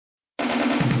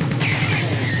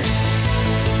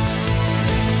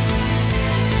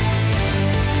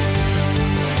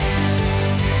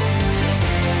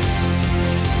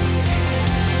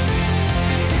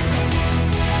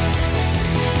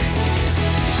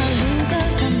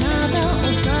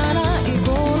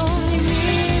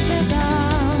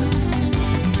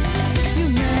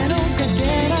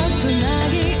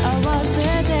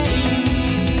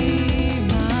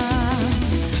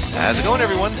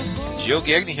Joe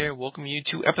Gagnon here, welcoming you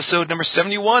to episode number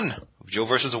 71 of Joe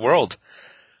vs. the World.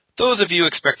 Those of you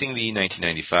expecting the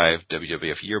 1995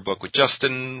 WWF yearbook with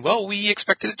Justin, well, we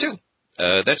expected it too.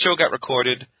 That show got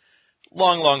recorded.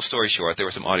 Long story short, there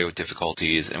were some audio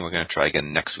difficulties, and we're going to try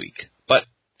again next week. But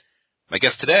my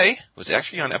guest today was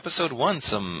actually on episode 1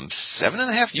 some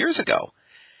 7.5 years ago.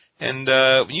 And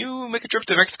when you make a trip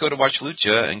to Mexico to watch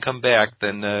Lucha and come back,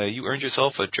 then you earned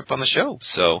yourself a trip on the show.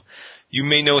 So you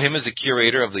may know him as the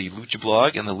curator of the Lucha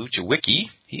blog and the Lucha Wiki.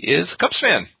 He is a Cubs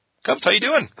fan. Cubs, how you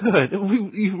doing? Good.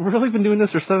 You've really been doing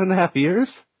this for 7.5 years?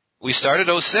 We started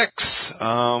 06.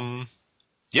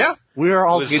 Yeah. We are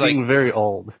all getting very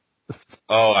old.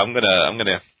 Oh, I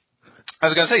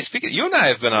was gonna say, you and I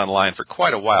have been online for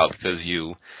quite a while because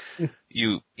you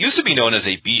used to be known as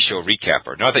a B show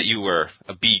recapper. Not that you were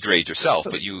a B grade yourself,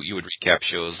 but you would recap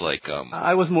shows like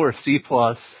I was more C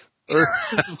plus.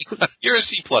 You're a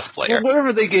C plus player. Well,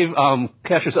 whatever they gave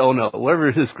Cassius Ono,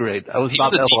 whatever his grade, I was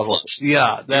about that level.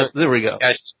 Yeah, there we go.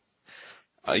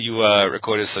 You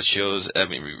recorded such shows,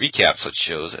 recap such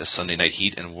shows as Sunday Night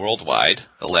Heat and Worldwide,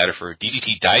 the latter for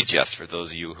DDT Digest, for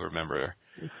those of you who remember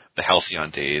the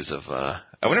halcyon days of,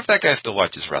 I wonder if that guy still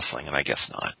watches wrestling, and I guess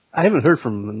not. I haven't heard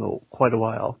from him in quite a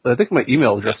while, but I think my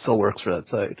email address still works for that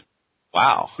site.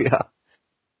 Wow. Yeah.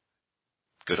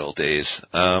 Good old days.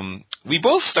 We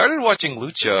both started watching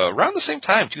Lucha around the same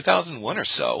time, 2001 or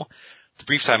so. The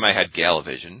brief time I had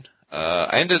Galavision.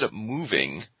 I ended up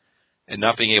moving and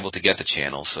not being able to get the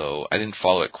channel, so I didn't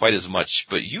follow it quite as much.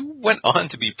 But you went on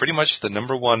to be pretty much the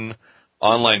number one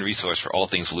online resource for all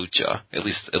things Lucha, at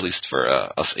least for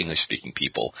us English-speaking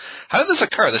people. How did this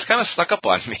occur? This kind of snuck up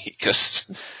on me, because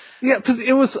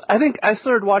it was, I think I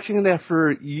started watching that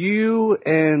for you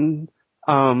and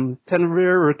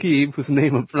Tenrir Rakib, whose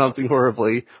name I'm pronouncing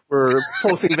horribly, were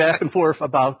posting back and forth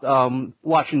about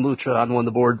watching Lucha on one of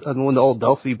the boards, on one of the old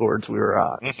Delphi boards we were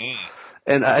on. Mm-hmm.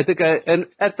 And and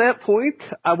at that point,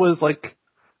 I was like,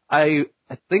 I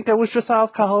think I was just out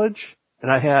of college,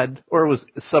 and it was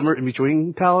summer in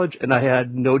between college, and I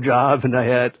had no job, and I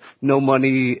had no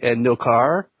money and no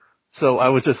car. So I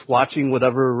was just watching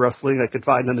whatever wrestling I could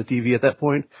find on the TV at that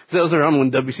point. So that was around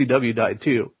when WCW died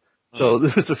too. So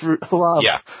there was a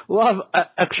lot of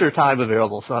extra time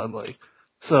available suddenly.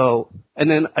 So, and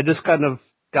then I just kind of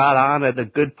got on at a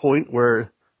good point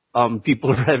where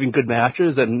people were having good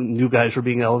matches and new guys were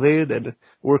being elevated, and it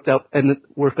worked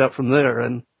out from there,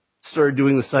 and started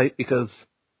doing the site because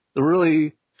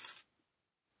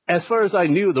as far as I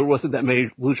knew, there wasn't that many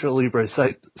Lucha Libre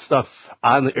site stuff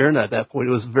on the internet at that point.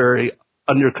 It was very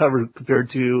undercover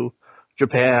compared to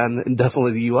Japan and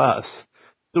definitely the U.S.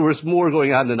 There was more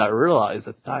going on than I realized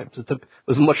at the time. So it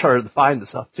was much harder to find the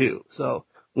stuff too. So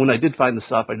when I did find the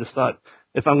stuff, I just thought,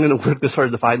 if I'm going to work this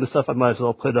hard to find the stuff, I might as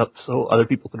well put it up so other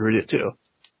people could read it too.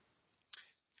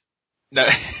 Now,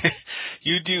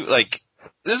 you do,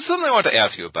 this is something I want to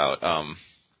ask you about.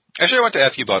 Actually, I want to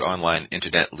ask you about online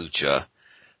internet Lucha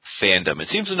fandom. It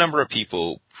seems the number of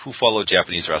people who follow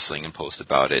Japanese wrestling and post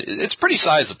about it, it's pretty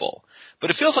sizable. But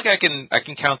it feels like I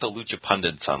can count the Lucha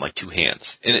pundits on two hands.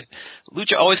 And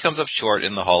Lucha always comes up short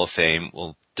in the Hall of Fame.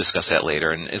 We'll discuss that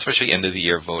later, and especially end of the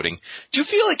year voting. Do you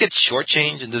feel like it's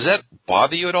shortchanged, and does that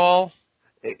bother you at all?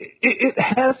 It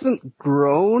hasn't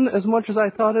grown as much as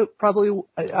I thought it probably.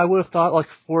 I would have thought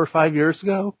 4 or 5 years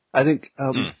ago. I think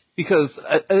because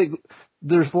I think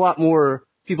there's a lot more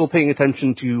people paying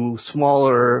attention to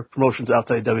smaller promotions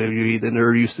outside WWE than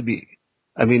there used to be.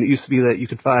 I mean, it used to be that you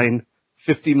could find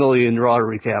 50 million Raw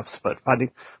recaps, but finding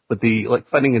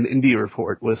an indie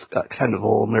report was kind of a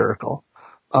little miracle.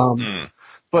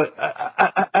 But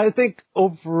I think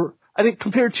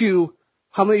compared to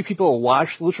how many people watch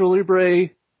Lucha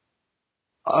Libre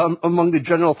among the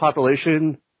general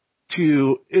population,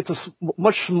 it's a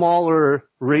much smaller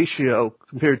ratio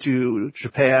compared to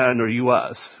Japan or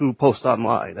U.S. who post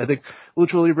online. I think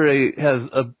Lucha Libre has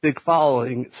a big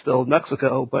following still in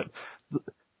Mexico, but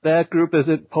that group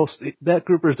isn't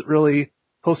really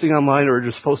posting online or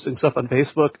just posting stuff on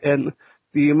Facebook, and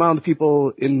the amount of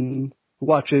people who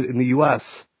watch it in the U.S.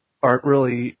 aren't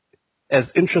really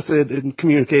as interested in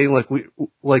communicating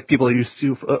like people are used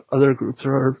to for other groups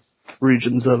or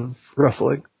regions of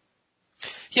wrestling.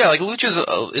 Yeah, Lucha's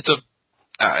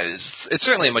it's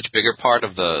certainly a much bigger part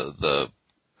of the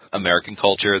American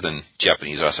culture than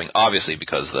Japanese wrestling, obviously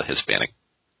because the Hispanic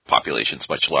population's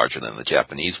much larger than the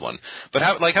Japanese one. But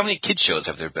how many kids shows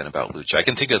have there been about Lucha? I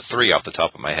can think of 3 off the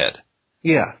top of my head.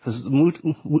 Yeah, because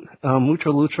Mucha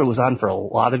Lucha was on for a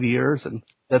lot of years, and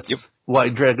that's why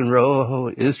Dragon Rojo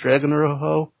is Dragon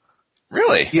Rojo.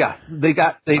 Really? Yeah, they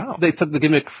took the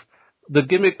gimmick the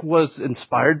gimmick was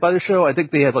inspired by the show. I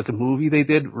think they had like a movie they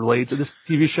did related to this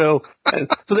TV show. And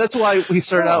so that's why we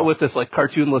started out with this like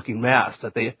cartoon looking mask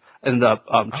that they ended up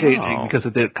changing because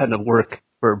it didn't kind of work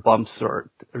for bumps or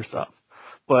stuff.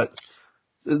 But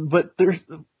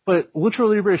Lucha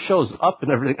Libre shows up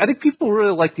and everything. I think people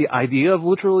really like the idea of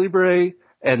Lucha Libre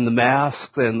and the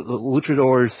masks and the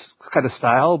luchadors kind of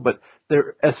style, but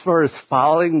as far as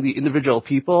following the individual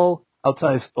people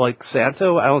outside like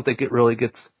Santo, I don't think it really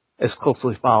gets as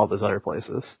closely followed as other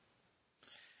places.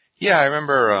 Yeah, I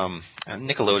remember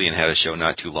Nickelodeon had a show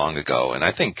not too long ago, and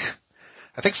I think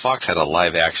Fox had a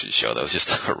live action show that was just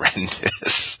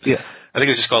horrendous. Yeah. I think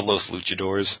it was just called Los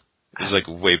Luchadors. It was like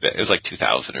way back. It was like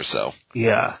 2000 or so.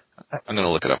 Yeah. I'm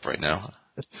gonna look it up right now.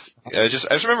 I just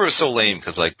remember it was so lame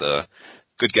because like the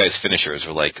good guys' finishers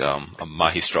were like a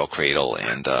magistral cradle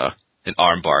and an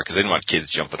arm bar because they didn't want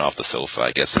kids jumping off the sofa.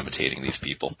 I guess imitating these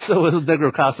people. So it was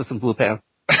Negro Casas and Blue Pants.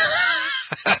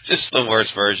 Just the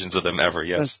worst versions of them ever.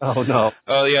 Yes. Oh no.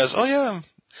 Oh yes. Oh yeah.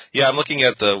 Yeah, I'm looking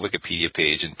at the Wikipedia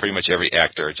page, and pretty much every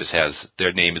actor just has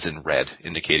their name is in red,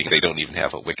 indicating they don't even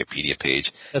have a Wikipedia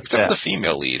page. That's except for the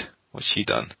female lead. What's she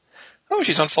done? Oh,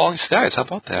 she's on Falling Skies. How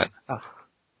about that?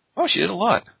 Oh, she did a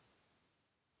lot.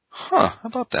 Huh, how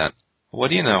about that? What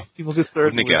do you know? People get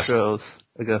started with shows,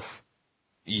 I guess.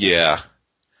 Yeah,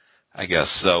 I guess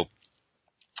so.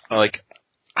 Like,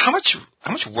 how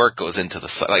much work goes into the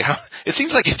site? Like, it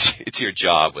seems like it's your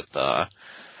job with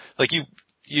like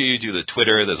you do the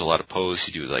Twitter. There's a lot of posts.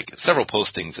 You do like several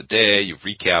postings a day. You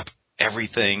recap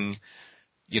everything.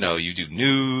 You know, you do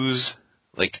news.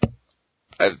 Like,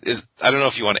 I don't know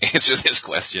if you want to answer this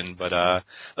question, but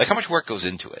like, how much work goes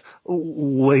into it?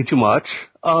 Way too much.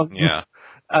 Yeah.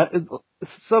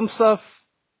 Some stuff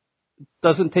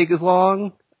doesn't take as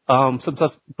long. Some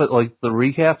stuff, but like the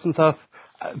recaps and stuff,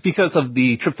 because of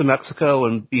the trip to Mexico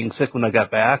and being sick when I got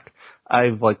back,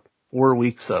 I've like 4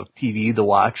 weeks of TV to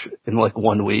watch in like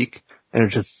 1 week,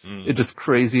 and it's just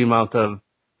crazy amount of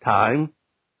time.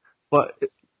 But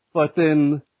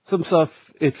then some stuff,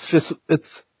 it's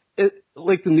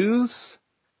like the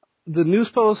news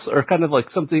posts are kind of like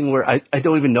something where I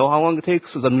don't even know how long it takes,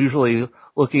 because I'm usually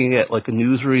looking at like a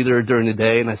newsreader during the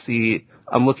day, and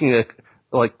I'm looking at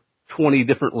like 20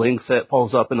 different links that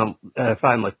pulls up, and I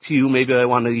find like 2 maybe I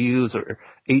want to use, or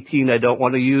 18 I don't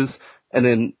want to use,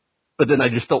 but then I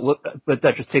just don't look, but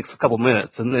that just takes a couple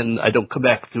minutes, and then I don't come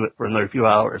back to it for another few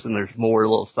hours, and there's more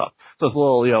little stuff. So it's a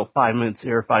little, 5 minutes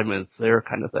here, 5 minutes there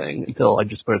kind of thing until I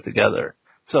just put it together.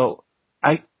 So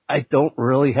I don't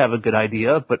really have a good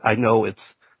idea, but I know it's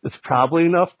probably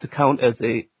enough to count as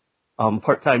a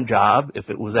part-time job if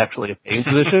it was actually a paying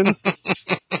position.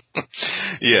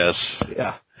 Yes.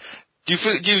 Yeah. Do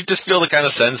you just feel the kind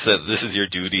of sense that this is your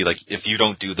duty? Like, if you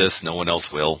don't do this, no one else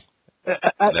will?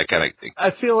 That kind of thing.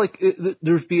 I feel like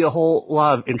there'd be a whole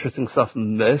lot of interesting stuff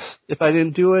missed if I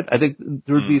didn't do it. I think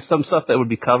there would be some stuff that would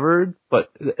be covered,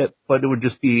 but it would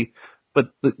just be,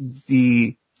 but there'd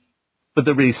be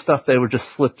stuff that would just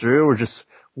slip through or just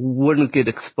wouldn't get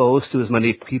exposed to as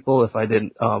many people if I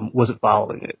wasn't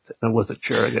following it and wasn't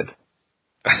sharing it.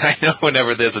 I know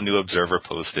whenever there's a new Observer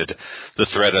posted, the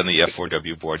thread on the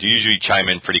F4W board, you usually chime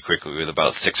in pretty quickly with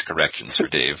about 6 corrections for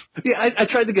Dave. Yeah, I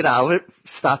tried to get out of it,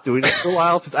 stopped doing it for a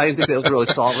while, because I didn't think that was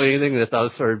really solving anything, and I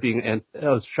thought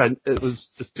it was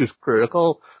just too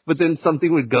critical. But then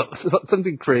something would go,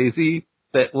 something crazy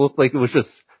that looked like it was just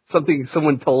something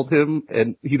someone told him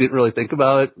and he didn't really think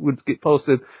about it would get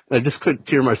posted, and I just couldn't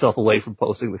tear myself away from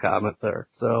posting the comment there.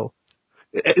 So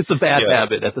it's a bad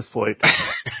habit at this point.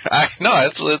 I know,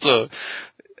 as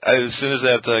soon as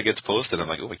that gets posted, I'm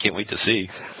like, oh, I can't wait to see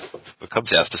what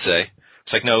Cubs has to say.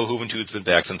 It's like, no, Juventude's been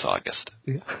back since August.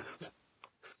 Yeah.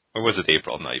 Or was it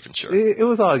April? I'm not even sure. It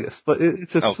was August, but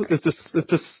it's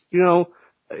just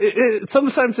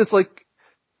sometimes it's like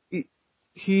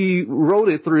he wrote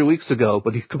it 3 weeks ago,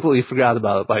 but he completely forgot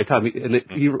about it by the time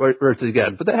he writes it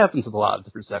again. But that happens with a lot of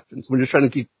different sections. When you're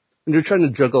trying to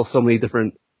juggle so many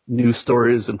different news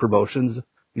stories and promotions,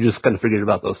 you just kind of forget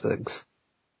about those things.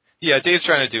 Yeah, Dave's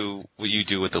trying to do what you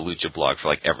do with the Lucha blog for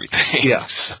like everything. Yeah.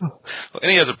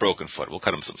 And he has a broken foot. We'll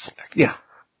cut him some slack. Yeah.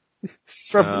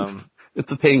 It's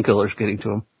the painkillers getting to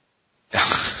him.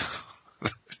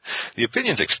 The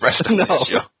opinions expressed on this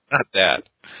show, not that.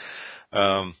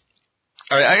 All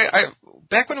right,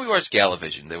 back when we watched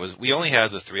Galavision, we only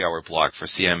had the 3-hour block for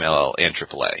CMLL and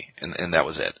AAA, and that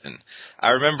was it. And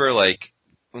I remember, like,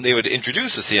 when they would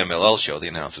introduce the CMLL show, the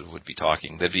announcers would be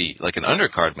talking. There'd be like an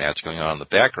undercard match going on in the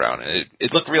background, and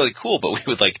it looked really cool. But we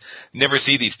would like never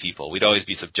see these people. We'd always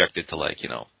be subjected to like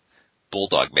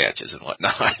bulldog matches and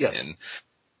whatnot. Yes.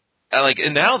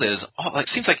 and now there's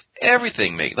seems like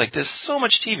everything there's so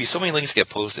much TV, so many links get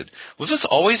posted. Was this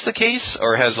always the case,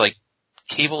 or has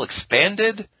cable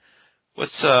expanded? What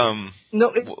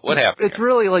happened? It's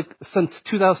really since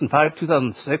 2005,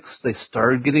 2006, they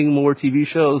started getting more TV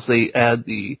shows. They add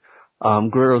the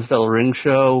Guerreros del Ring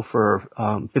show for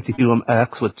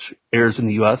 52MX, which airs in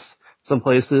the U.S. some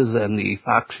places, and the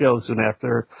Fox show soon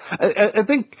after. I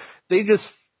think they just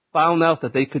found out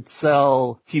that they could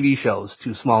sell TV shows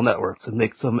to small networks and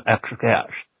make some extra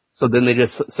cash. So then they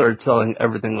just started selling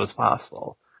everything that was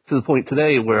possible, to the point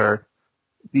today where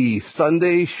the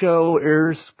Sunday show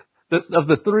airs. Of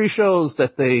the 3 shows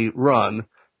that they run,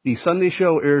 the Sunday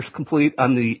show airs complete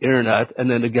on the internet and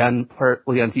then again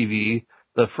partly on TV.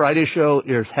 The Friday show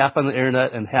airs half on the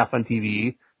internet and half on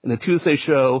TV. And the Tuesday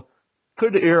show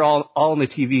could air all on the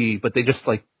TV, but they just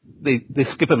they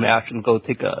skip a match and go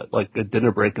take a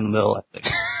dinner break in the middle, I think.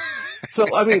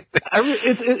 So I mean,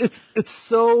 it's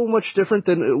so much different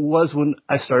than it was when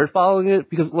I started following it,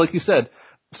 because like you said,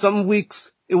 some weeks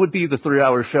it would be the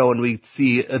 3-hour show and we'd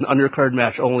see an undercard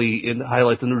match only in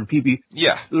highlights, and there would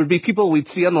be people we'd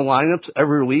see on the lineups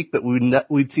every week, but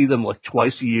we'd see them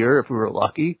twice a year if we were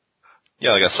lucky.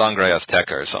 Yeah, like a Sangre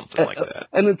Azteca or something like that.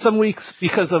 And then some weeks,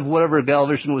 because of whatever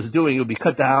Galavision was doing, it would be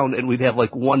cut down and we'd have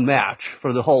one match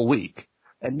for the whole week.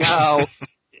 And now,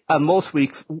 on most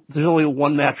weeks, there's only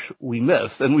one match we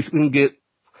miss, and we can get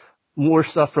more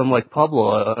stuff from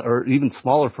Puebla or even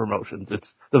smaller promotions.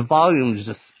 The volume is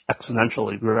just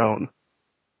exponentially grown.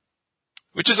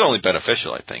 Which is only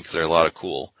beneficial, I think, because there are a lot of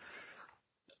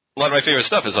my favorite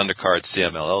stuff is undercard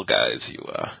CMLL guys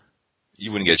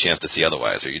you wouldn't get a chance to see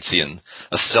otherwise, or you'd see in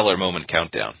a stellar moment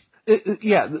countdown.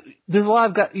 Yeah, there's a lot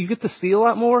of guys, you get to see a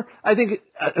lot more. I think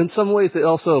in some ways it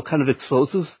also kind of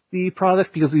exposes the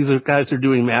product, because these are guys who are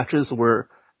doing matches where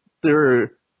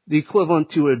they're the equivalent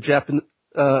to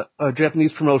a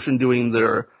Japanese promotion doing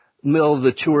their middle of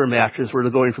the tour matches where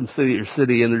they're going from city to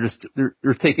city and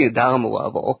they're taking it down a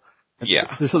level.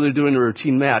 Yeah. So they're doing a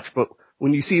routine match, but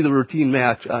when you see the routine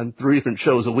match on 3 different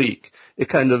shows a week, it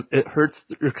hurts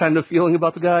your kind of feeling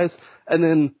about the guys. And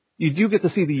then you do get to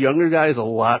see the younger guys a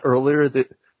lot earlier than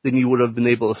you would have been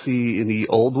able to see in the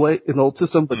old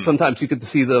system, but sometimes you get to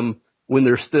see them when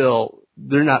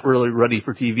they're not really ready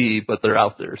for TV, but they're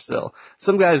out there still.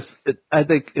 Some guys, I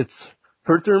think it's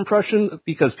hurt their impression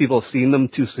because people have seen them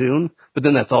too soon, but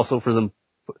then that's also for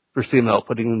CML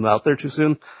putting them out there too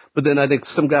soon. But then I think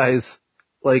some guys,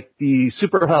 like the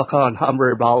Super Halcon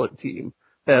Hombre Ballet team,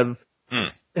 came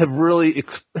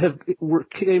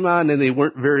on and they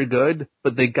weren't very good,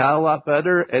 but they got a lot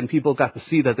better, and people got to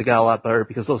see that they got a lot better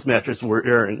because those matches were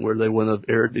airing where they wouldn't have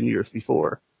aired in years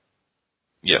before.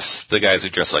 Yes, the guys who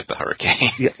dress like the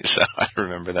Hurricane. Yeah. So I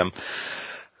remember them.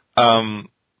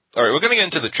 All right, we're going to get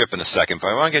into the trip in a second, but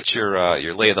I want to get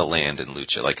your lay of the land in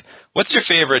Lucha. What's your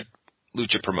favorite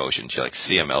Lucha promotion? Do you like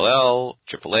CMLL,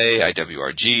 AAA,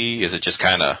 IWRG? Is it just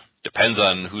kind of depends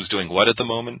on who's doing what at the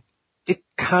moment? It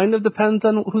kind of depends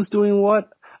on who's doing what.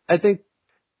 I think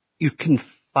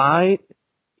CMLL,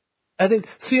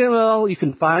 you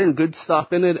can find good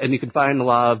stuff in it, and you can find a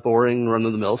lot of boring,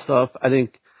 run-of-the-mill stuff. I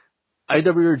think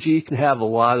IWRG can have a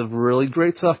lot of really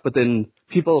great stuff, but then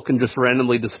people can just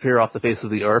randomly disappear off the face of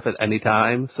the earth at any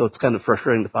time, so it's kind of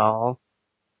frustrating to follow.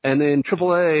 And then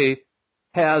AAA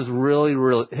has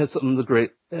some of the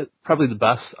great, probably the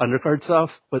best undercard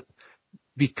stuff, but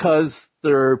because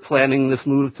they're planning this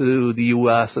move to the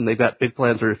U.S. and they've got big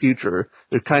plans for the future,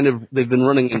 they've been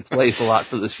running in place a lot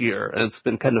for this year, and it's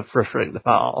been kind of frustrating to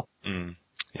follow.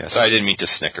 Yeah, so I didn't mean to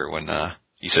snicker when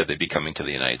you said they'd be coming to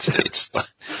the United States.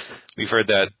 We've heard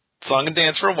that song and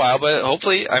dance for a while, but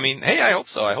hopefully, I hope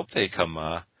so. I hope they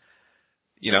come,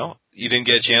 you didn't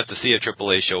get a chance to see a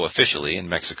AAA show officially in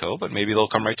Mexico, but maybe they'll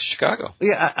come right to Chicago.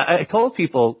 Yeah, I told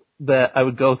people that I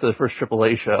would go to the first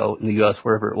AAA show in the U.S.,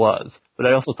 wherever it was, but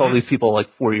I also told these people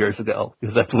 4 years ago,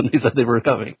 because that's when they said they were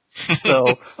coming.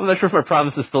 So I'm not sure if my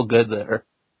promise is still good there,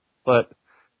 but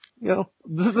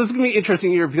this is going to be an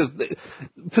interesting year because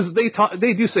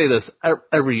they do say this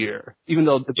every year, even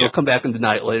though they'll come back and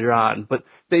deny it later on. But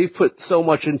they've put so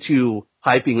much into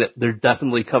hyping that they're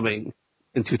definitely coming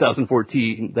in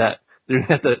 2014 that they're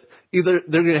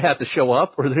going to have to show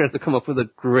up, or they're going to have to come up with a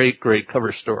great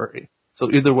cover story. So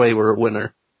either way, we're a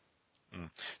winner.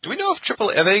 Do we know if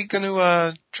AAA, are they going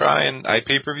to try and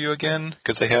iPay-per-view again?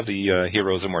 Because they have the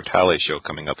Heroes Immortales show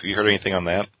coming up. Have you heard anything on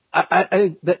that? I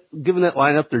think that given that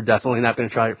lineup, they're definitely not going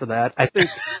to try it for that. I think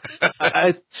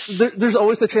there's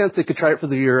always the chance they could try it for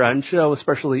the year-end show,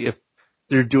 especially if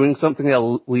they're doing something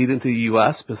that'll lead into the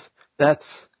U.S., because that's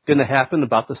going to happen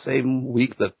about the same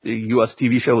week that the U.S.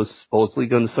 TV show is supposedly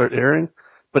going to start airing.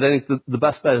 But I think the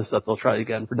best bet is that they'll try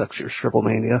again for next year's Triple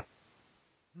Mania.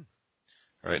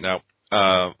 All right, now,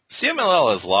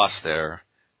 CMLL has lost their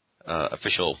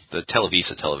the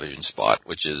Televisa television spot,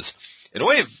 which is, in a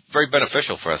way, very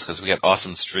beneficial for us because we get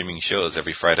awesome streaming shows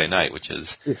every Friday night, which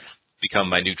has become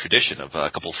my new tradition of a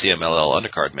couple CMLL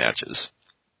undercard matches.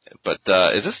 But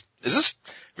is this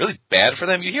really bad for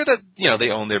them? You hear that, they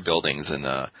own their buildings and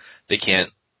they can't,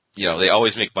 they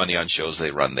always make money on shows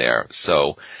they run there.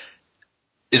 So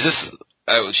is this,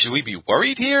 should we be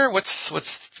worried here?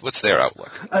 What's their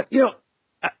outlook?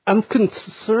 I'm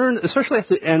concerned, especially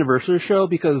after the anniversary show,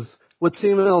 because what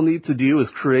CMLL needs to do is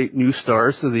create new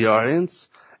stars to the audience.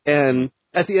 And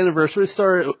at the anniversary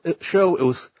show, it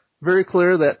was very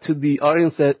clear that to the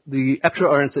audience, that the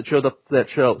extra audience that showed up to that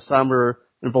show, Somber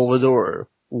and Volador,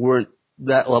 weren't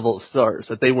that level of stars,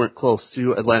 that they weren't close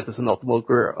to Atlantis and Ultimo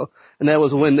Guerrero. And that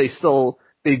was when they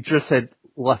just had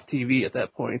left TV at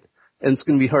that point. And it's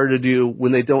going to be hard to do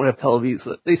when they don't have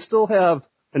Televisa. They still have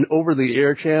an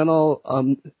over-the-air channel,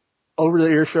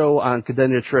 over-the-air show on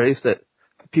Cadena Trace that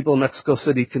people in Mexico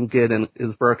City can get and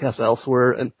is broadcast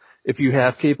elsewhere. And if you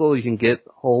have cable, you can get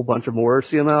a whole bunch of more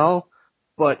CML.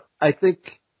 But I think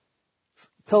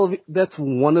that's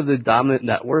one of the dominant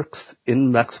networks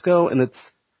in Mexico, and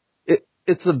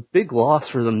it's a big loss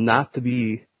for them not to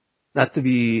be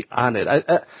on it.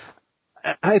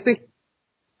 I think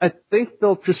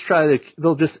they'll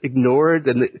just ignore it,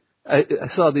 and I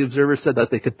saw the Observer said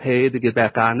that they could pay to get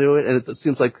back onto it, and it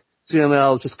seems like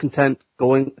CML is just content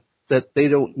going, that they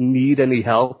don't need any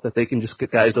help, that they can just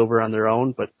get guys over on their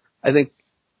own. But I think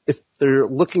if they're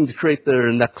looking to create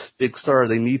their next big star,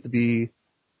 they need to be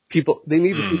people. They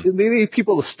need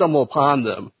people to stumble upon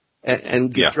them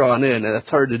and get drawn in, and that's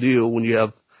hard to do when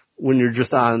you're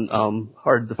just on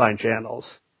hard to find channels.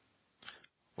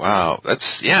 Wow,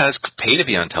 that's pay to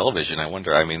be on television. I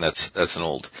wonder. I mean, that's an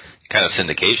old kind of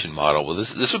syndication model. Well,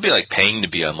 this would be like paying to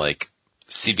be on like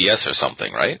CBS or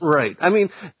something, right? Right. I mean,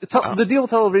 the deal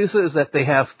with Televisa is that they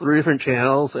have 3 different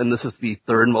channels, and this is the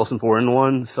third most important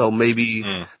one. So maybe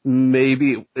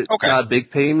it's not a big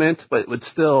payment, but it would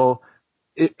still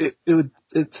it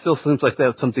still seems like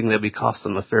that's something that'd be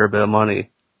costing them a fair bit of money.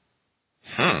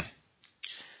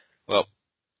 Well,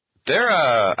 they're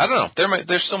I don't know.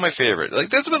 They're still my favorite. Like,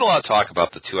 there's been a lot of talk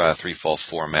about the 2 out of 3 falls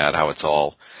format, how it's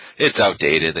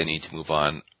outdated. They need to move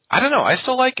on. I don't know. I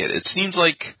still like it. It seems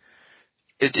like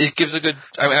it gives a good.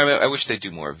 I wish they'd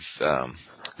do more.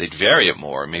 They'd vary it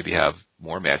more. Maybe have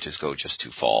more matches go just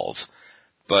 2 falls.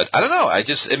 But I don't know.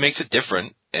 It makes it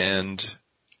different, and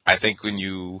I think when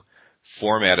you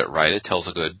format it right, it tells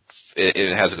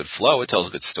it has a good flow. It tells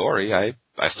a good story. I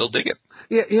still dig it.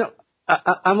 Yeah,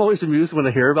 I'm always amused when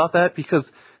I hear about that, because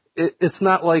it's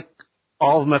not like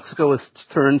all of Mexico is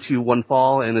turned to 1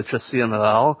 fall and it's just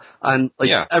CMLL. On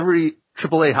every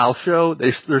AAA house show,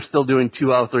 they're still doing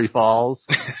 2 out of 3 falls.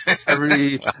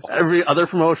 Every other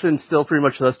promotion still pretty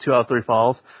much does 2 out of 3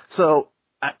 falls. So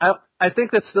I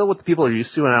think that's still what the people are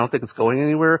used to, and I don't think it's going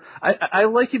anywhere. I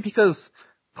like it because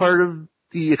part of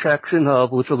the attraction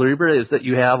of Lucha Libre is that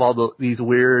you have all these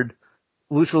weird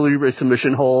Lucha Libre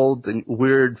submission holds and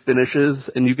weird finishes,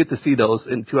 and you get to see those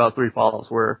in 2 out of 3 falls,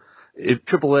 where if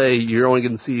AAA, you're only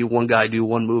going to see one guy do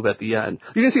one move at the end.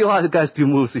 You're going to see a lot of guys do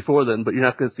moves before then, but you're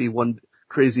not going to see you're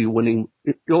only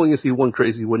going to see one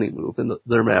crazy winning move in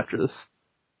their matches.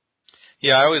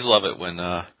 Yeah, I always love it when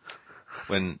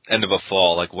end of a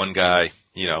fall, like one guy,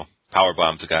 power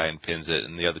bombs a guy and pins it,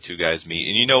 and the other 2 guys meet,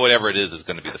 and whatever it is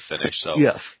going to be the finish. So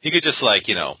he could just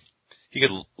he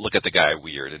could look at the guy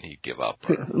weird and he'd give up.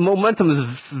 Momentum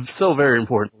is so very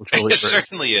important. It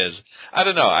certainly is. I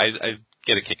don't know. I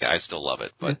get a kick. I still love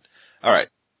it. But all right,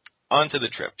 on to the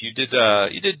trip. You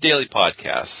did daily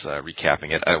podcasts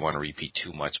recapping it. I don't want to repeat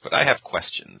too much, but I have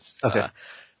questions. Okay.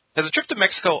 Has a trip to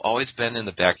Mexico always been in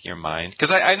the back of your mind?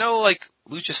 Because I know like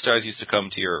Lucha Stars used to come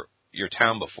to your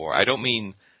town before. I don't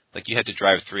mean like you had to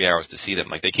drive 3 hours to see them.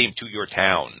 Like they came to your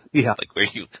town. Yeah.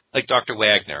 Like Dr.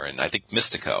 Wagner and I think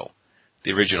Mystico.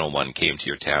 The original one came to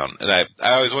your town. And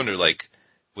I always wondered, like,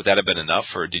 would that have been enough,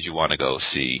 or did you want to go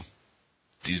see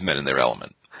these men in their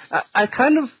element? I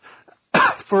kind of,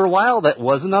 for a while, that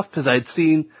was enough, because I'd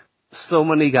seen so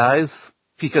many guys,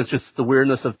 because just the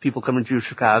weirdness of people coming to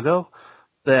Chicago,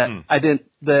 that I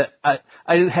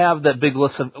didn't have that big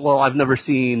list of, well, I've never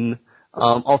seen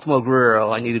Ultimo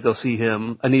Guerrero. I need to go see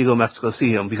him. I need to go to Mexico to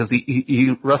see him, because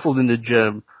he wrestled in the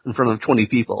gym in front of 20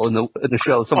 people in the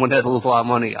show someone had to lose a lot of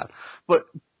money on.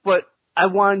 But I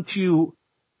wanted to,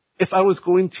 if I was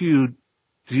going to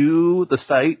do the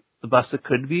site the best it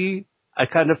could be, I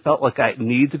kind of felt like I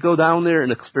need to go down there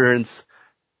and experience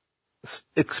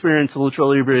experience Lucha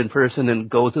Libre in person and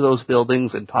go to those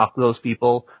buildings and talk to those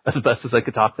people as best as I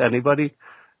could talk to anybody.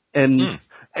 And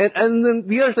then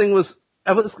the other thing was,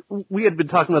 we had been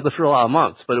talking about this for a lot of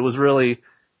months, but it was really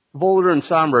Volder and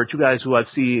Sombra are two guys who I've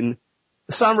seen.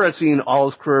 Sombra I've seen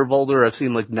all his career. Volder I've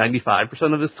seen like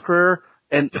 95% of his career.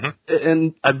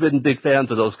 And I've been big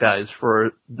fans of those guys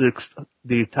for the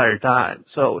entire time.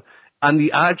 So on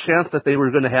the odd chance that they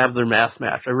were going to have their mass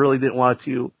match, I really didn't want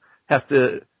to have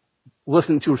to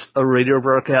listen to a radio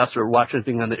broadcast or watch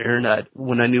anything on the internet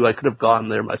when I knew I could have gone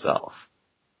there myself.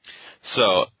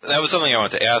 So that was something I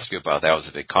wanted to ask you about. That was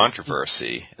a big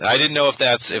controversy. I didn't know if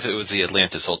it was the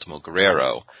Atlantis Ultimo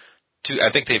Guerrero.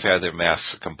 I think they've had their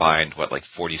masks combined, like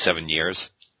 47 years?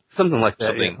 Something like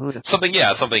that.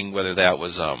 Something, whether that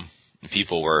was,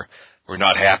 people were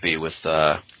not happy with,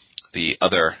 the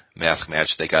other mask match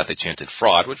they got. They chanted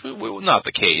fraud, which was not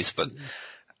the case, but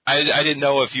I didn't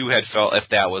know if you had felt, if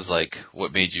that was like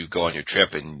what made you go on your trip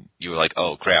and you were like,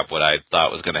 oh crap, what I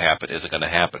thought was going to happen isn't going to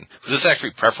happen. Was this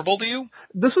actually preferable to you?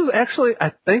 This was actually,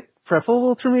 I think,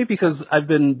 preferable to me because I've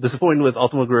been disappointed with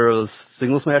Ultimo Guerrero's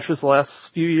singles matches the last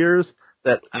few years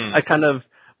that I kind of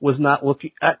was not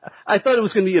looking. I thought it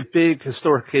was going to be a big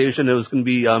historic occasion. It was going to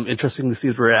be interesting to see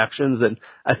his reactions, and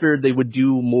I figured they would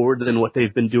do more than what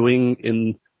they've been doing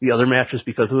in the other matches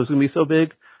because it was going to be so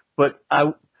big. But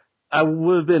I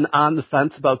would have been on the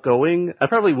fence about going. I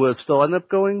probably would have still ended up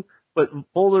going, but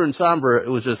Volder and Sombra, it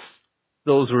was just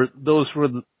those were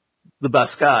the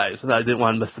best guys, and I didn't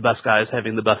want to miss the best guys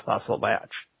having the best possible match.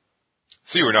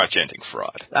 So you were not chanting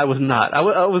fraud. I was not. I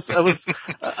was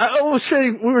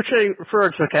chanting. We were chanting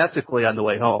fraud sarcastically on the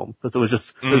way home because it was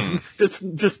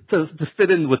just to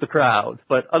fit in with the crowd.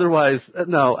 But otherwise,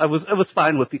 no. I was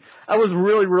fine with I was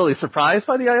really, really surprised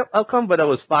by the outcome, but I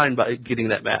was fine by getting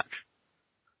that match.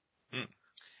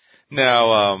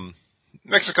 Now,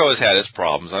 Mexico has had its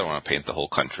problems. I don't want to paint the whole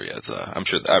country as I'm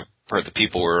sure I've heard the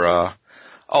people were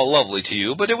all lovely to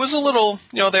you, but it was a little.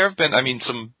 There have been.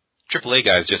 Some AAA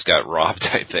guys just got robbed,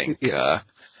 I think,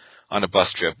 on a bus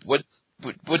trip. What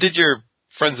did your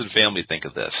friends and family think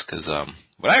of this? Because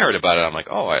when I heard about it, I'm like,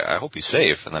 oh, I hope he's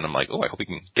safe. And then I'm like, oh, I hope he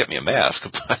can get me a mask.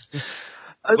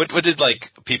 What did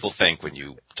people think when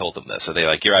you told them this? Are they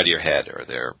like, you're out of your head,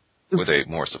 or were they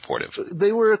more supportive?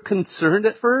 They were concerned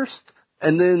at first,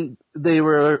 and then they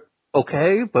were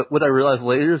okay, but what I realized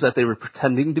later is that they were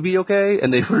pretending to be okay,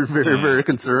 and they were very, very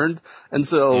concerned. And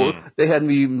so they had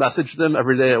me message them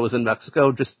every day I was in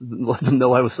Mexico just to let them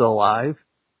know I was still alive.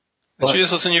 But you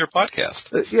just listen to your podcast.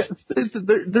 Yeah,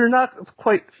 they're not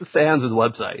quite fans of the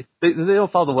website. They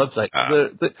don't follow the website.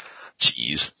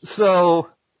 Jeez.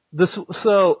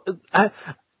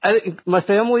 I think my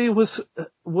family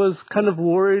was kind of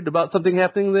worried about something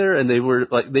happening there, and they were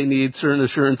like, they need certain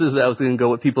assurances that I was going to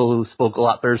go with people who spoke a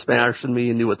lot better Spanish than me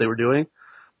and knew what they were doing.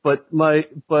 But my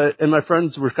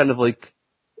friends were kind of like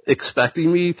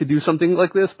expecting me to do something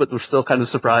like this, but were still kind of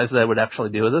surprised that I would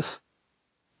actually do this.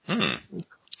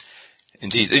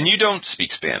 Indeed. And you don't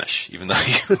speak Spanish, even though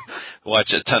you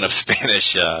watch a ton of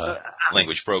Spanish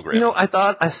language programs. I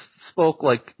thought I spoke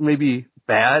like maybe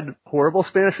bad, horrible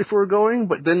Spanish before going,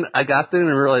 but then I got there and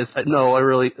I realized, no,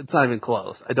 it's not even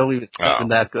close. I don't even speak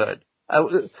that good.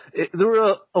 There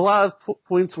were a lot of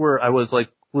points where I was like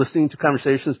listening to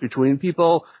conversations between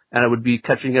people, and I would be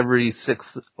catching every sixth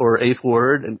or eighth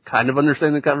word and kind of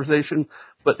understanding the conversation.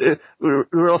 But there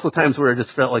were also times where I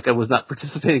just felt like I was not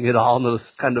participating at all, and it was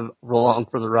kind of along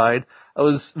for the ride. I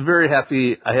was very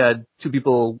happy I had two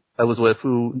people I was with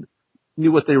who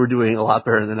knew what they were doing a lot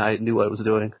better than I knew what I was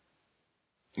doing.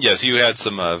 Yes, you had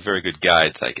some very good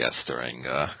guides, I guess, during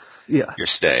your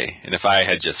stay. And if I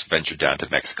had just ventured down to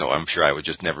Mexico, I'm sure I would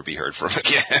just never be heard from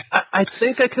again. I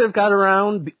think I could have got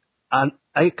around.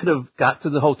 I could have got to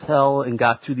the hotel and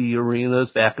got to the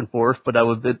arenas back and forth, but it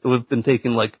would have been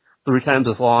taking like 3 times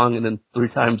as long and then 3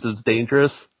 times as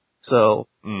dangerous. So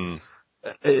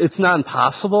it's not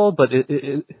impossible, but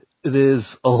it is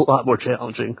a lot more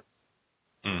challenging.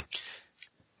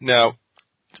 Now,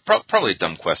 it's probably a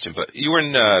dumb question, but you were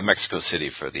in Mexico City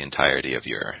for the entirety of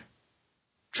your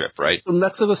trip, right?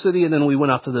 Mexico City, and then we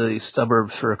went out to the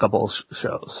suburbs for a couple of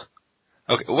shows.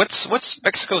 Okay, what's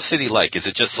Mexico City like? Is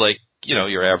it just like,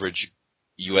 your average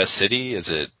U.S. city? Is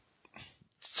it,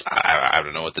 I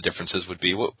don't know what the differences would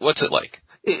be. What's it like?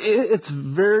 It's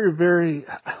very, very,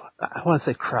 I want to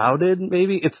say crowded,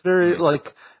 maybe. It's very,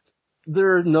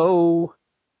 there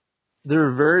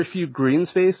are very few green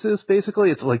spaces,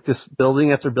 basically. It's like just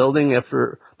building after building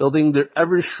after building.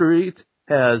 Every street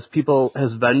has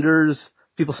vendors,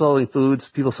 people selling foods,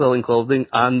 people selling clothing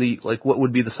on the, what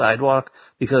would be the sidewalk,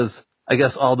 because I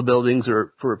guess all the buildings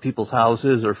are for people's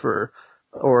houses or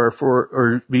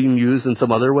being used in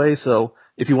some other way. So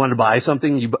if you want to buy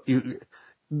something,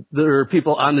 there are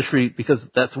people on the street because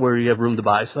that's where you have room to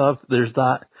buy stuff. There's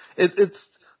not. It's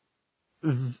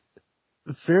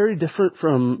very different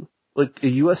from like a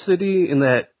U.S. city in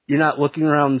that you're not looking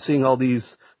around and seeing all these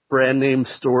brand name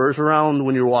stores around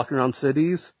when you're walking around the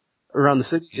city.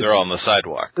 They're all on the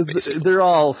sidewalk, basically. They're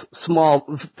all small,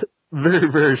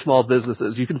 very, very small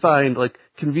businesses. You can find like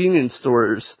convenience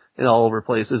stores in all over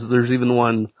places. There's even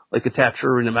one like attached to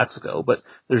Arena, Mexico, but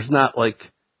there's not like,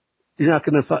 you're not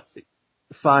going to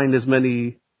find as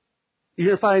many, you're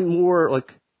going to find more like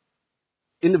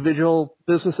individual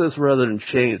businesses rather than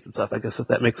chains and stuff, I guess, if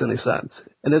that makes any sense.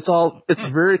 And it's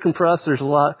very compressed.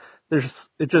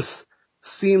 It just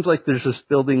seems like there's just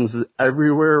buildings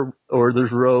everywhere, or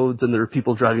there's roads and there are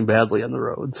people driving badly on the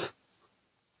roads.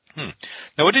 Now,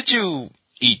 what did you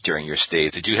eat during your stay?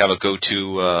 Did you have a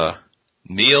go-to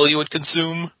meal you would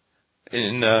consume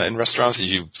in restaurants? Did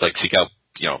you like seek out,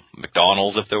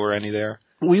 McDonald's if there were any there?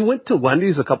 We went to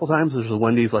Wendy's a couple times. There's a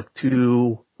Wendy's like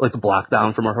a block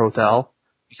down from our hotel,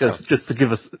 because just to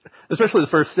give us, especially the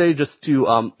first day, just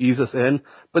to ease us in.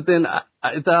 But then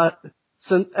I thought,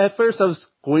 since at first I was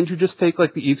going to just take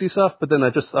like the easy stuff, but then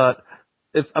I just thought,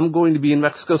 if I'm going to be in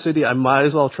Mexico City, I might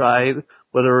as well try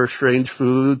whatever strange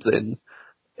foods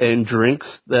and drinks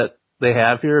that they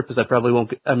have here, because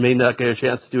I may not get a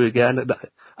chance to do it again.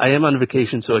 I am on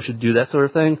vacation, so I should do that sort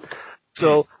of thing.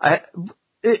 So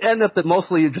it ended up that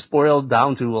mostly it just boiled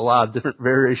down to a lot of different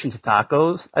variations of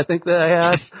tacos, I think, that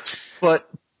I had. But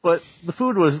the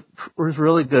food was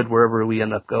really good wherever we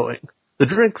ended up going.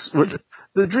 Some of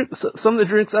the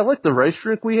drinks, I liked the rice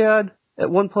drink we had at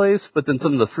one place, but then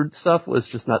some of the fruit stuff was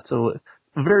just not so,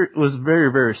 was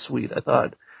very, very sweet, I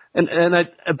thought. And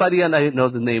by the end, I didn't know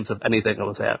the names of anything I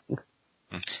was having.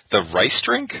 The rice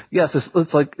drink? Yes,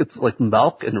 it's like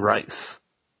milk and rice.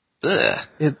 Ugh.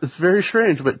 It's very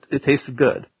strange, but it tasted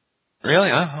good.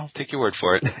 Really? I'll take your word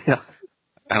for it. Yeah.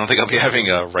 I don't think I'll be having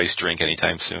a rice drink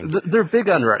anytime soon. They're big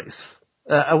on rice.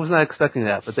 I was not expecting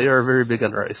that, but they are very big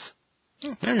on rice.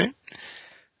 All right.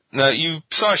 Now, you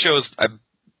saw shows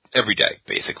every day,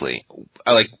 basically.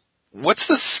 What's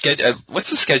the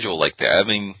schedule like there? I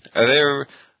mean, are there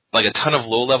like a ton of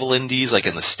low-level indies, like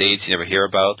in the States you never hear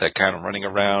about, that kind of running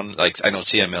around? Like, I know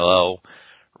CMLL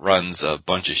runs a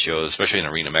bunch of shows, especially in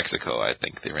Arena, Mexico. I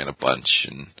think they ran a bunch.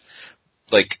 And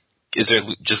like, is there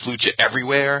just lucha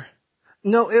everywhere?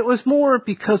 No, it was more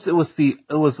because it was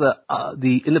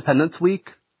the Independence Week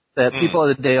that people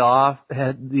had a day off,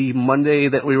 had the Monday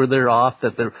that we were there off,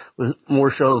 that there was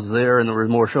more shows there and there were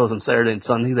more shows on Saturday and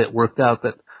Sunday. That worked out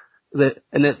that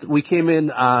we came in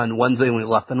on Wednesday and we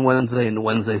left on Wednesday, and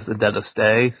Wednesday's the deadest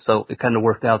day, so it kind of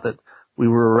worked out that we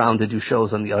were around to do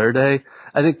shows on the other day.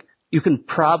 I think you can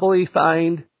probably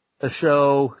find a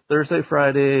show Thursday,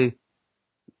 Friday,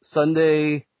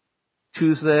 Sunday,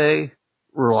 Tuesday,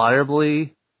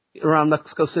 reliably around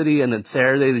Mexico City, and then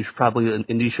Saturday there's probably an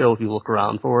indie show if you look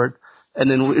around for it. And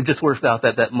then it just worked out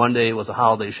that Monday was a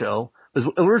holiday show.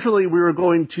 Because originally we were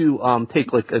going to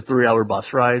take like a 3-hour bus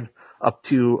ride up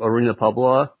to Arena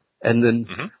Puebla, and then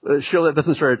a show that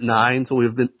doesn't start at 9, so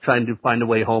we've been trying to find a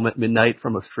way home at midnight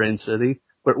from a strange city.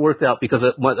 But it worked out because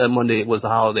that Monday it was a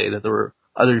holiday, that there were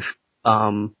other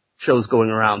shows going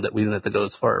around that we didn't have to go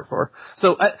as far for.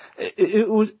 So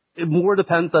it more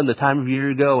depends on the time of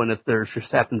year you go, and if there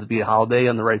just happens to be a holiday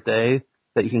on the right day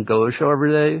that you can go to a show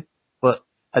every day. But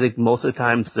I think most of the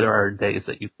times there are days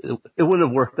that it wouldn't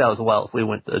have worked out as well if we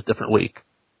went to a different week.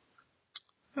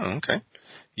 Oh, okay.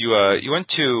 You went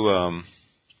to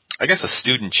I guess a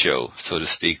student show, so to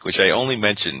speak, which I only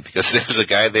mentioned because there was a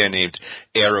guy there named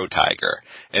Aero Tiger.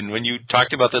 And when you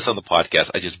talked about this on the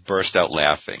podcast, I just burst out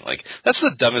laughing. Like, that's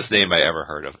the dumbest name I ever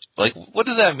heard of. Like, what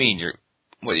does that mean?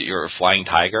 You're a flying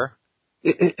tiger?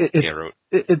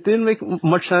 It didn't make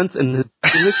much sense, and his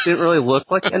image didn't really look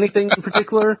like anything in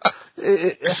particular.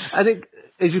 I think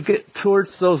as you get towards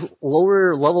those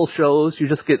lower level shows, you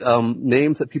just get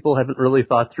names that people haven't really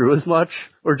thought through as much,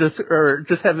 or just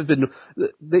haven't been.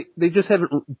 They just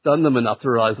haven't done them enough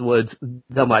to realize what a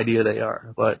dumb idea they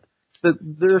are. But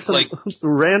there are some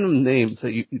random names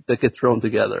that get thrown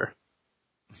together.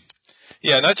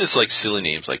 Yeah, not just like silly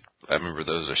names. Like I remember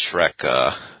there was a Shrek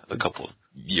a couple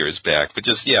years back, but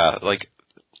just like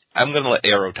I'm gonna let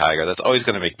Aero Tiger. That's always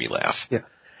gonna make me laugh. Yeah,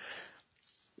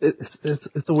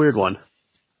 it's a weird one.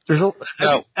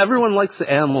 Everyone likes the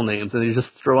animal names, and you just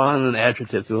throw on an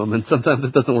adjective to them, and sometimes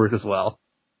it doesn't work as well.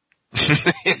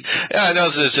 Yeah, I know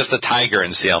there's just a tiger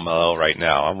in CMLL right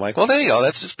now. I'm like, well, there you go.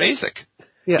 That's just basic.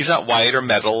 Yeah. He's not white or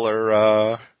metal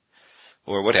or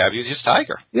or what have you is just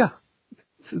Tiger. Yeah.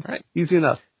 Right. Easy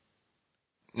enough.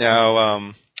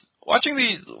 Now, watching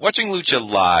Lucha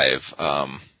live,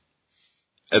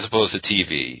 as opposed to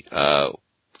TV,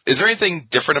 is there anything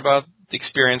different about the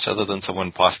experience other than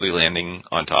someone possibly landing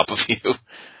on top of you?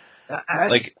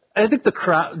 I think the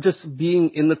crowd, just being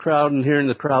in the crowd and hearing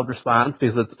the crowd response,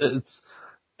 because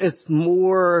it's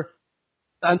more,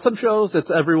 on some shows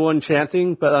it's everyone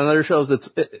chanting, but on other shows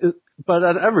but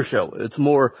on every show it's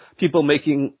more people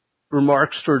making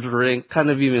remarks towards the ring, kind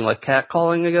of even like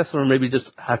catcalling, I guess, or maybe just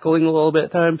heckling a little bit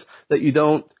at times that you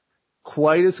don't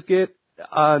quite as get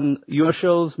on US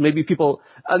shows. Maybe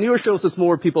on US shows it's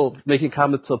more people making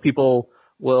comments so people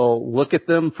will look at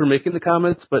them for making the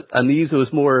comments, but on these it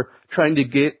was more trying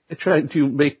to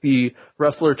make the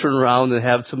wrestler turn around and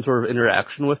have some sort of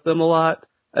interaction with them a lot.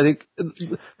 I think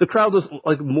the crowd was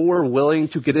like more willing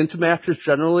to get into matches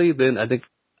generally than I think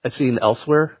I've seen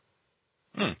elsewhere.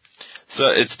 So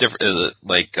it's different,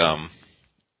 like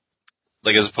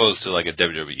as opposed to like a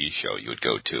WWE show you would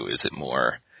go to. Is it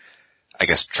more, I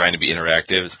guess, trying to be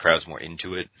interactive? Is the crowd's more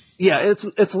into it? Yeah,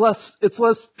 it's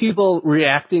less people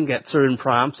reacting at certain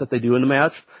prompts that they do in the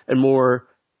match, and more,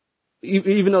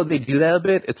 even though they do that a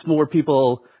bit, it's more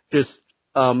people just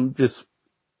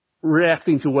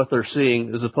reacting to what they're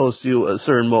seeing as opposed to a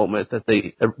certain moment that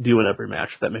they do in every match.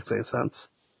 If that makes any sense.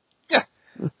 Yeah,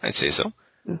 I'd say so.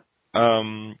 Yeah.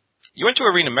 You went to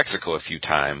Arena Mexico a few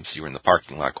times. You were in the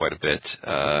parking lot quite a bit.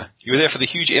 You were there for the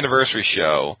huge anniversary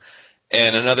show.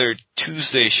 And another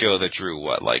Tuesday show that drew,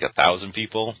 what, like 1,000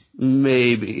 people?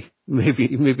 Maybe not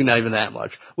even that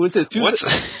much. We went to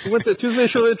the Tuesday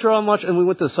show that drew much, and we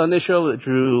went to the Sunday show that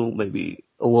drew maybe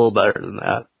a little better than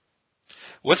that.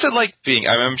 What's it like being,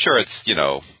 I'm sure it's,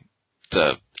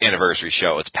 the anniversary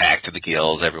show, it's packed to the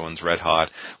gills, everyone's red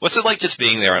hot. What's it like just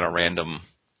being there on a random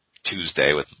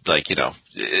Tuesday with, like, is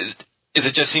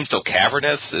it just seems so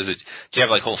cavernous? Do you have,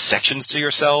 like, whole sections to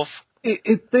yourself?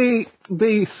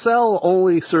 They sell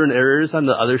only certain areas on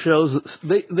the other shows.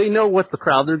 They know what the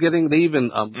crowd they're getting. They even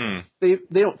they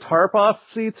don't tarp off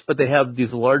seats, but they have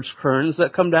these large curtains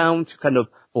that come down to kind of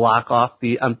block off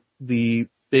the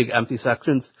big empty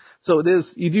sections. So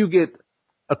you do get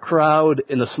a crowd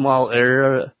in a small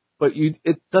area, but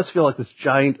it does feel like this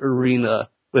giant arena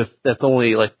that's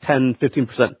only like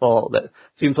 10-15% full. That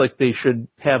seems like they should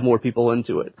have more people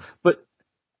into it. But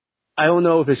I don't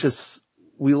know if it's just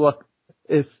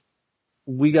if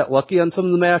we got lucky on some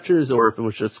of the matches, or if it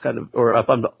was just or if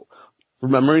I'm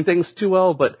remembering things too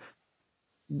well, but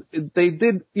they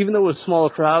did, even though it was a smaller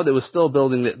crowd, it was still a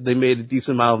building that they made a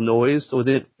decent amount of noise, so it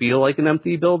didn't feel like an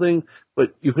empty building,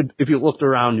 but if you looked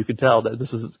around, you could tell that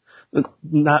this is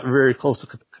not very close to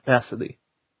capacity.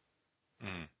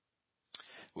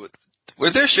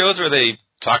 Were there shows where they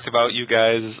talked about you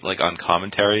guys, like, on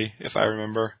commentary, if I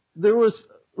remember? There was,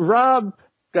 Rob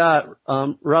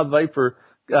Viper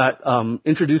got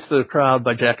introduced to the crowd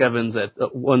by Jack Evans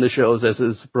at one of the shows as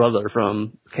his brother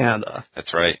from Canada.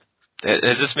 That's right.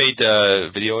 Has this made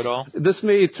video at all? This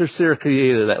made Tercera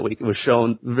Created that week. It was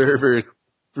shown very, very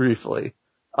briefly.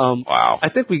 Wow. I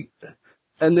think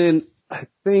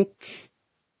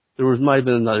there might have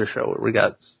been another show where we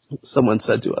got someone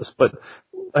said to us, but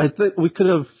I think we could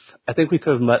have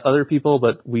met other people,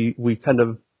 but we kind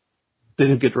of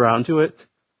didn't get around to it.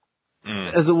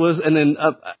 As it was, and then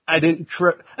I didn't.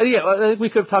 I think we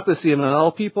could have talked to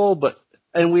CMLL people,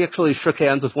 and we actually shook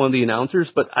hands with one of the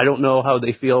announcers, but I don't know how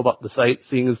they feel about the site,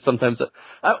 seeing as sometimes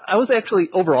I was actually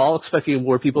overall expecting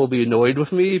more people to be annoyed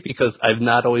with me because I've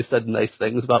not always said nice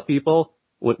things about people.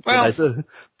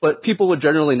 But people were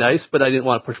generally nice, but I didn't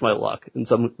want to push my luck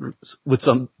with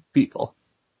some people.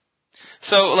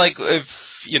 So, like, if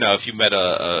you met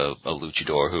a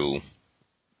luchador who,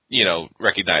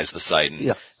 recognized the site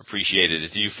and appreciated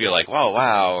it, do you feel like,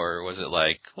 wow, or was it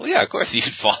like, well, yeah, of course you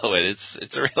should follow it.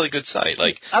 It's a really good site.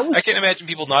 Like, I can't imagine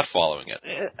people not following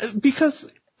it. Because,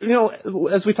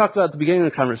 as we talked about at the beginning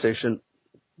of the conversation,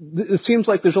 it seems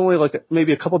like there's only like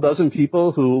maybe a couple dozen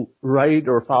people who write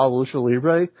or follow Lucha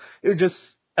Libre. It just,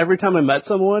 every time I met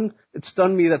someone, it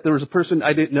stunned me that there was a person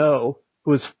I didn't know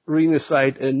who was reading the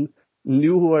site and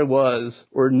knew who I was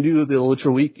or knew the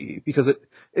Lucha Wiki, because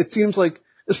it seems like,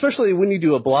 especially when you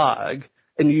do a blog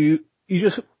and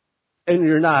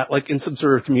you're not like in some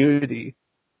sort of community,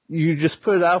 you just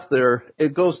put it out there,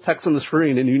 it goes text on the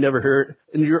screen and you never hear it,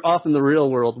 and you're off in the real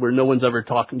world where no one's ever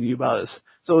talking to you about this.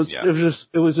 So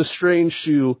it was just strange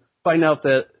to find out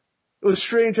that it was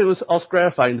strange. It was also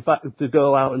gratifying to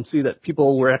go out and see that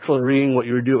people were actually reading what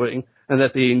you were doing and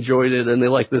that they enjoyed it and they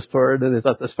liked this part and they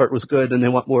thought this part was good and they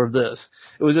want more of this.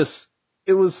 It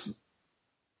was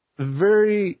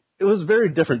it was very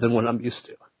different than what I'm used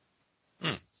to.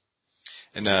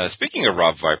 And speaking of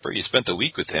Rob Viper, you spent the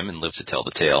week with him and lived to tell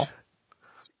the tale.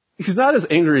 He's not as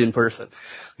angry in person.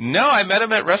 No, I met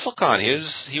him at WrestleCon.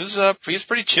 He was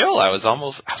pretty chill. I was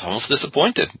almost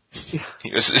disappointed. Yeah.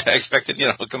 I expected,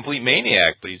 a complete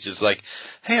maniac, but he's just like,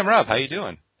 "Hey, I'm Rob. How you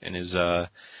doing?" In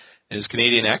his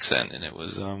Canadian accent, and it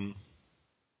was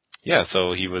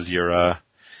So he was your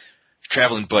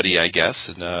traveling buddy, I guess.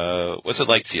 And what's it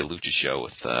like to see a lucha show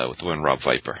with one Rob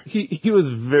Viper? He was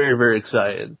very, very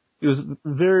excited.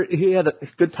 He had a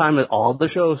good time at all the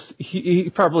shows.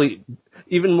 He probably,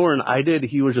 even more than I did,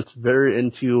 he was just very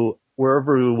into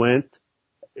wherever we went,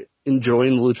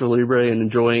 enjoying Lucha Libre and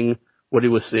enjoying what he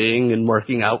was seeing and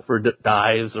marking out for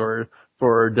dives or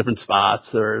for different spots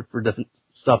or for different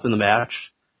stuff in the match.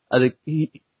 I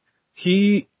think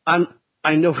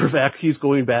I know for a fact he's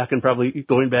going back and probably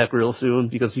going back real soon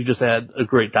because he just had a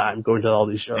great time going to all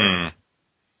these shows.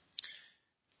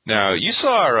 Now, you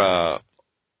saw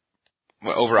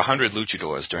over 100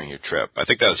 luchadors during your trip. I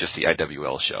think that was just the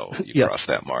IWL show. You crossed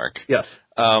that mark. Yes.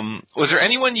 Was there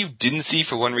anyone you didn't see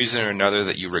for one reason or another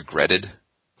that you regretted?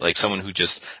 Like someone who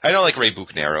I know like Ray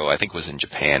Bucanero, I think was in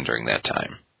Japan during that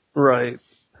time. Right.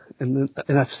 And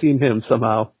I've seen him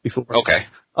somehow before. Okay.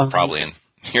 Probably in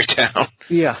your town.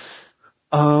 Yeah.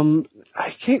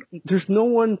 There's no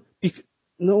one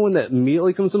that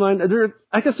immediately comes to mind.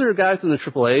 I guess there are guys on the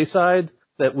AAA side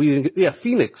that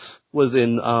Phoenix was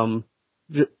in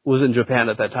Japan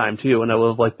at that time too, and I would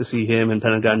have liked to see him and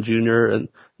Pentagon Jr. and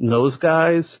those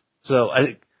guys. So I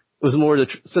think it was more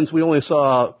since we only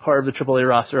saw part of the AAA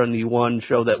roster on the one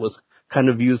show that was kind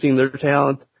of using their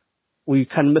talent, we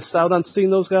kind of missed out on seeing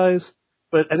those guys.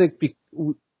 But I think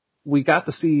we got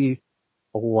to see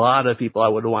a lot of people I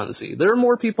would want to see. There are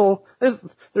more people. There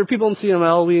are people in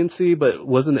CML we didn't see, but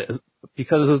wasn't it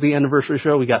because it was the anniversary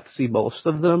show? We got to see most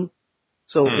of them,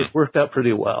 so it worked out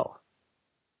pretty well.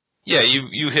 Yeah,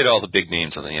 you hit all the big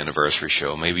names on the anniversary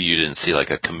show. Maybe you didn't see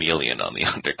like a Chameleon on the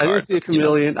undercard. I didn't see a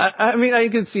Chameleon. I mean, I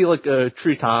could see like a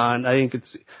Triton.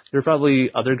 There are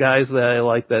probably other guys that I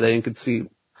like that I didn't get to see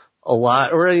a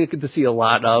lot, or I didn't get to see a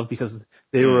lot of because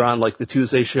they were on like the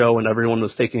Tuesday show and everyone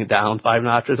was taking it down 5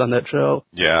 notches on that show.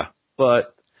 Yeah.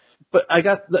 But I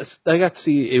got to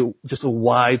see just a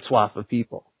wide swath of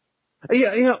people.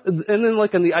 Yeah, and then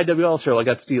like on the IWL show, I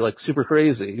got to see like Super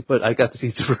Crazy, but I got to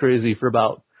see Super Crazy for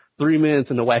about 3 minutes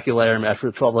in a Wacky Ladder match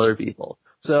with 12 other people.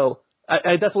 So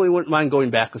I definitely wouldn't mind going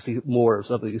back to see more of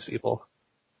some of these people.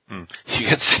 You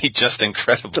get to see Just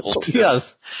Incredible. Yes.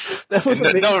 That was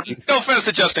no offense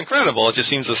to Just Incredible. It just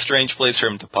seems a strange place for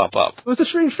him to pop up. It was a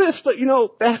strange fit, but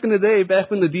back in the day,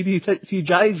 back when the DDT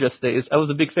Digest days, I was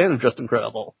a big fan of Just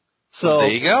Incredible. So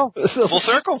there you go. Full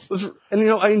circle.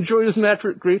 And I enjoyed his match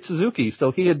with Great Suzuki.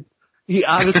 So he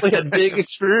obviously had big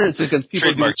experience against people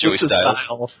Trademark Joey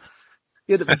Styles.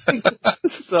 He had a big,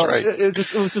 so right. it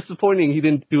was disappointing he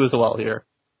didn't do as well here.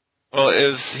 Well,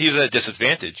 he was at a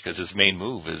disadvantage because his main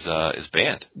move is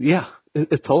banned. Yeah,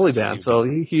 it's totally banned. So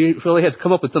he really had to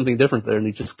come up with something different there, and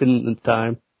he just couldn't in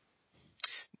time.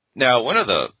 Now, one of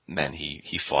the men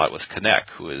he fought was Connect,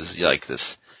 who is like this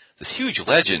huge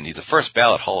legend. He's a first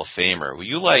ballot Hall of Famer. Were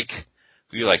you like,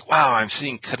 wow, I'm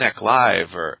seeing Connect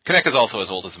live? Or Connect is also as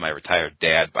old as my retired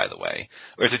dad, by the way.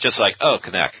 Or is it just like, oh,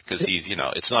 Connect, because he's,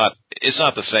 it's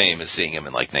not the same as seeing him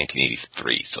in like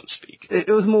 1983, so to speak. It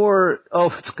was more,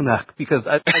 it's Connect, because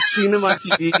I've seen him on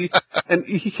TV, and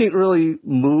he can't really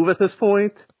move at this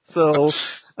point. So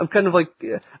I'm kind of like,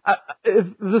 if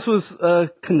this was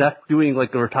Connect doing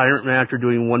like a retirement match or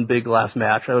doing one big last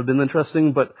match, that would have been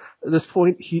interesting. But at this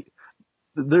point,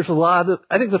 there's a lot of,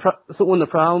 I think one of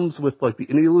the problems with like the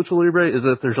Indie Lucha Libre is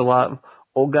that there's a lot of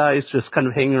old guys just kind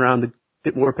of hanging around to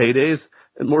get more paydays,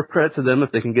 and more credit to them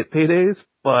if they can get paydays,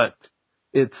 but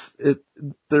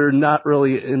they're not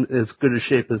really in as good a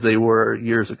shape as they were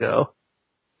years ago.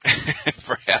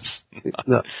 Perhaps.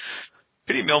 No.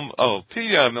 Pity Mil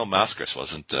Mascaras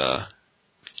wasn't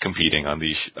competing on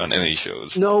any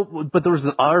shows. No, but there was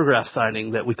an autograph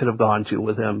signing that we could have gone to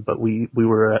with him, but we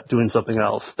were doing something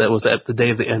else. That was at the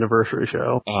day of the anniversary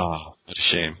show. Oh, what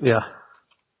a shame. Yeah.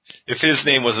 If his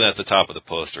name wasn't at the top of the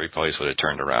poster, he probably would have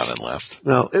turned around and left.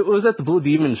 No, it was at the Blue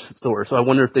Demon store, so I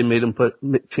wonder if they made him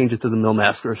change it to the Mil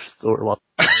Mascaras store.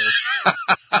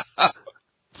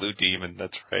 Blue Demon,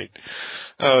 that's right.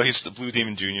 Oh, he's the Blue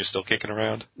Demon Jr. still kicking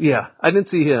around? Yeah, I didn't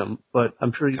see him, but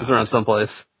I'm sure he was around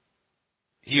someplace.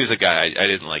 He was a guy, I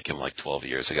didn't like him like 12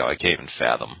 years ago. I can't even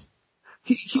fathom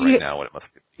now what it must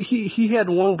be. He had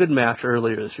one good match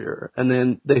earlier this year, and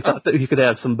then they thought that he could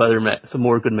have some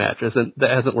more good matches, and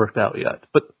that hasn't worked out yet.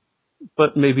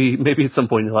 But maybe at some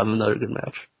point he'll have another good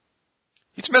match.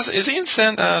 Is he in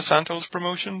Santos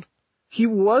promotion? He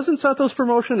was in Santos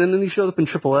promotion, and then he showed up in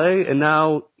AAA, and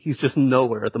now he's just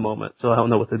nowhere at the moment, so I don't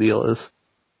know what the deal is.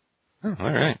 Oh,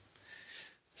 all right.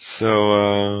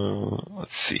 So,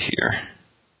 let's see here.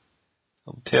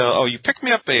 You picked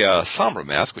me up a Sombra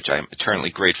mask, which I'm eternally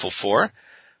grateful for.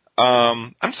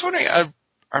 I'm just wondering,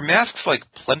 are masks, like,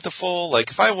 plentiful? Like,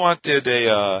 if I wanted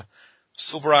a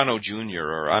Soberano Jr.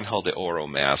 or Angel de Oro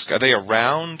mask, are they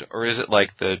around, or is it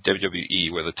like the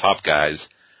WWE where the top guys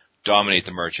dominate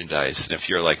the merchandise, and if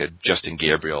you're like a Justin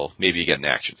Gabriel, maybe you get an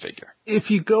action figure? If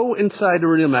you go inside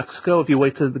Arena Mexico, if you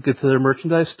wait to get to their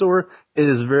merchandise store, it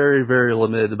is very, very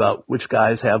limited about which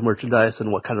guys have merchandise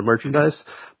and what kind of merchandise.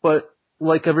 But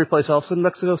like every place else in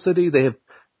Mexico City, they have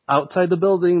outside the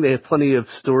building, they have plenty of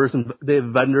stores and they have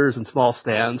vendors and small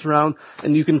stands around,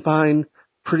 and you can find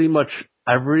pretty much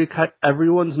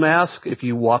everyone's mask if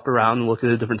you walk around and look at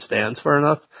the different stands far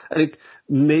enough. I think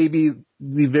maybe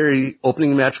the very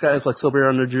opening match guys like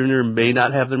Soberano Jr. may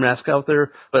not have their mask out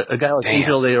there, but a guy like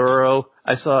Angel de Oro,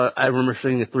 I remember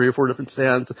seeing at 3 or 4 different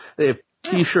stands. They have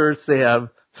T-shirts, they have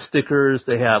stickers,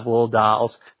 they have little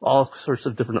dolls, all sorts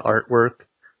of different artwork.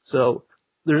 So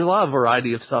there's a lot of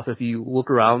variety of stuff if you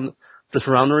look around, just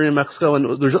around Arena Mexico,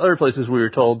 and there's other places we were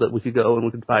told that we could go and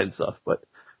we could find stuff, but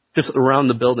just around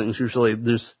the buildings, usually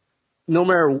there's, no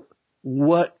matter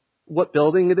what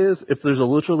building it is, if there's a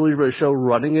Lucha Libre show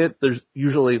running it, there's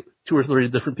usually 2 or 3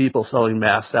 different people selling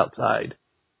masks outside.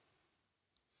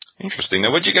 Interesting.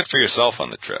 Now, what'd you get for yourself on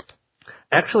the trip?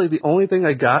 Actually, the only thing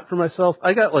I got for myself,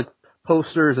 I got like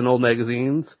posters and old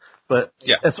magazines, but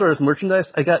as far as merchandise,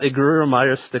 I got a Guerrero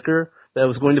Maya sticker that I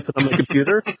was going to put on my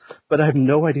computer, but I have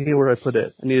no idea where I put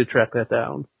it. I need to track that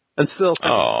down. And still,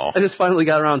 I just finally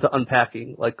got around to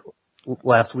unpacking, like,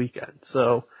 last weekend.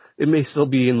 So it may still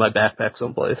be in my backpack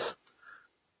someplace.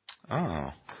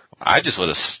 Oh. I just would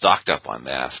have stocked up on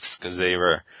masks, because they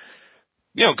were,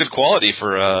 good quality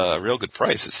for a real good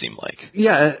price, it seemed like.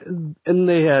 Yeah, and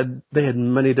they had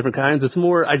many different kinds. It's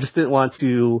more, I just didn't want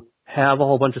to have a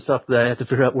whole bunch of stuff that I had to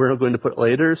figure out where I'm going to put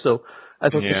later. So I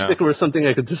thought the sticker was something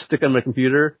I could just stick on my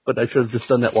computer, but I should have just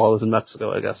done that while I was in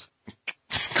Mexico, I guess.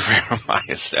 Guerrero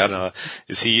Maya, I don't know.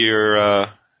 Is he your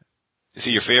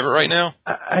favorite right now?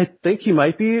 I think he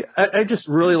might be. I just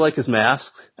really like his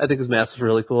mask. I think his mask is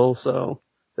really cool, so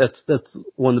that's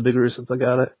one of the big reasons I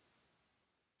got it.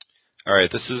 All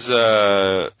right, this is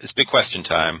it's big question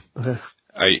time. Okay.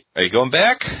 Are you going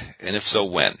back? And if so,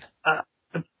 when?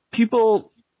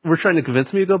 People were trying to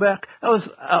convince me to go back. I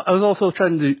was also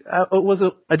trying to.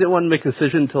 I didn't want to make a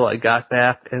decision until I got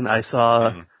back and I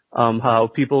saw how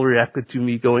people reacted to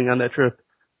me going on that trip,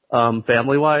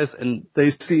 family wise, and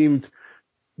they seemed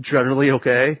generally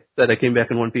okay that I came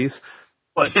back in one piece.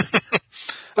 But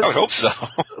I would hope so.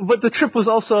 But the trip was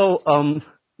also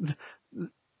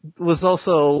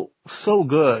so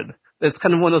good. It's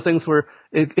kind of one of those things where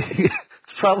it's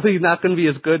probably not going to be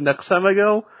as good next time I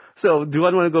go. So do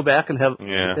I want to go back and have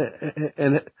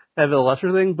a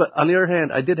lesser thing? But on the other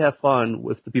hand, I did have fun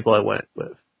with the people I went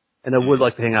with, and I would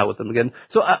like to hang out with them again.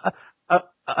 So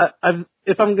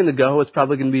if I'm going to go, it's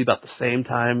probably going to be about the same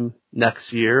time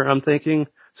next year, I'm thinking.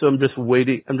 So I'm just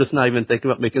waiting. I'm just not even thinking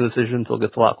about making a decision until it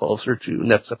gets a lot closer to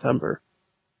next September.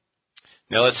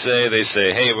 Now, let's say they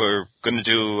say, hey, we're going to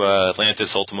do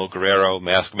Atlantis Ultimo Guerrero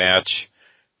mask match.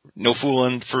 No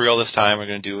fooling, for real this time. We're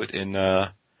going to do it in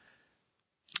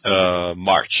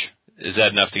March. Is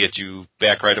that enough to get you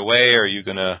back right away, or are you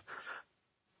going to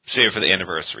save it for the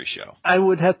anniversary show? I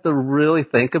would have to really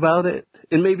think about it.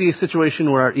 It may be a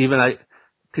situation where even I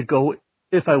could go,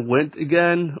 if I went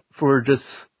again for just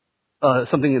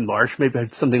something in March, maybe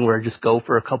something where I just go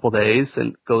for a couple days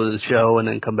and go to the show and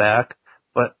then come back.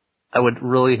 But I would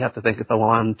really have to think if I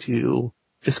wanted to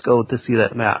just go to see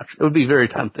that match. It would be very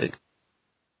tempting.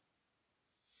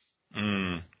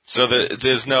 So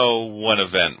there's no one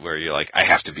event where you're like, I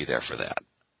have to be there for that.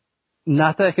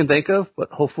 Not that I can think of, but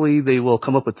hopefully they will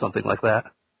come up with something like that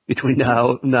between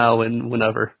now and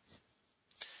whenever.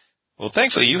 Well,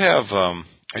 thankfully you have, I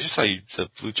just saw the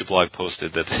Lucha blog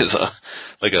posted that there's a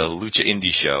Lucha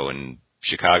Indie show in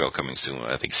Chicago coming soon.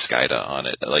 I think Skyda on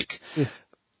it.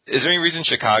 Is there any reason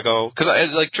Chicago, because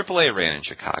AAA ran in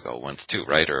Chicago once too,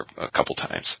 right? Or a couple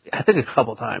times? I think a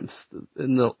couple times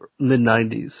in the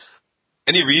mid-90s.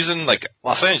 Any reason? Like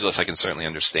Los Angeles, I can certainly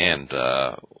understand.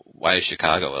 Why is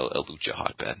Chicago a Lucha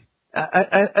hotbed?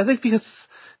 I think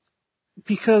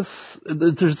because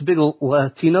there's a big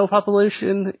Latino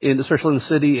population, especially in the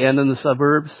city and in the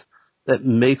suburbs, that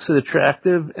makes it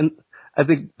attractive. And I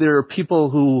think there are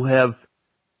people who have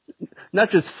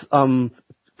not just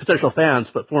potential fans,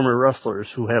 but former wrestlers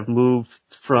who have moved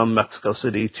from Mexico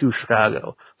City to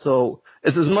Chicago. So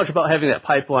it's as much about having that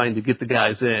pipeline to get the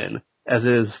guys in as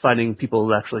it is finding people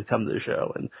who actually come to the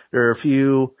show. And there are a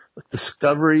few, like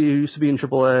Discovery, who used to be in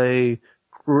AAA,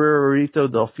 Guerrero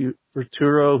del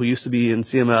Futuro, who used to be in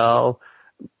CML.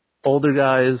 Older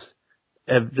guys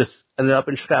have just ended up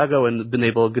in Chicago and been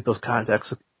able to get those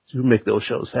contacts to make those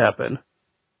shows happen.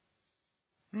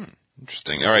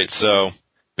 Interesting. All right, so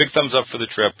big thumbs up for the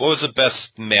trip. What was the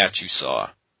best match you saw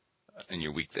in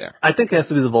your week there? I think it has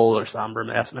to be the Volar Sombra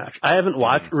match. I haven't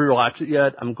rewatched it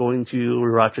yet. I'm going to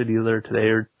rewatch it either today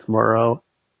or tomorrow.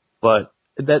 But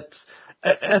that's,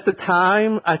 at the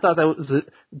time, I thought that was a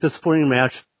disappointing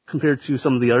match compared to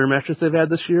some of the other matches they've had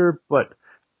this year, but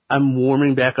I'm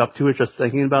warming back up to it just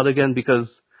thinking about it again, because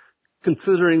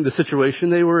considering the situation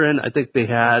they were in, I think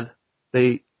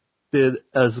they did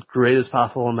as great as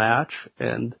possible a match,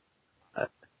 and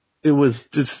it was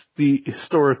just the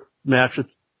historic match.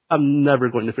 I'm never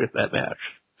going to forget that match.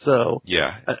 So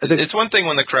yeah, I think it's one thing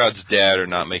when the crowd's dead or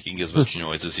not making as much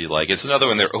noise as you like. It's another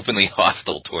when they're openly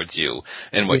hostile towards you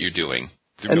and what you're doing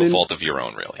through no fault of your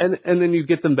own, really. And then you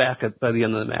get them back by the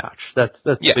end of the match. That's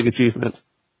a big achievement.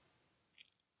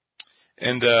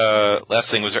 And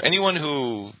last thing, was there anyone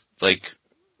who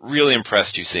really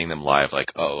impressed you seeing them live?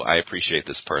 Like, oh, I appreciate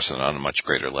this person on a much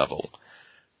greater level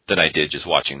than I did just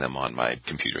watching them on my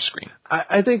computer screen.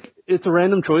 I think it's a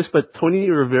random choice, but Tony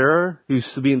Rivera, who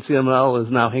used to be in CML,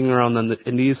 is now hanging around on the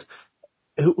Indies,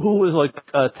 who was like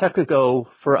Technico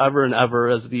forever and ever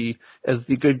as the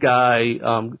good guy,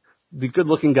 the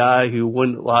good-looking guy who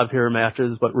won a lot of hero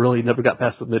matches, but really never got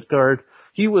past the mid-card.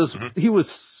 He was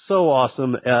so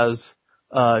awesome as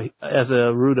a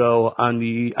Rudo on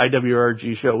the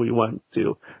IWRG show we went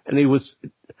to, and he was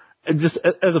just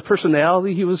as a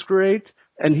personality, he was great,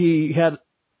 and he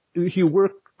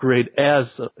worked great as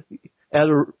a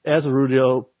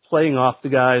Rudo, playing off the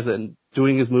guys and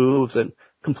doing his moves and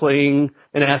complaining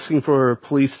and asking for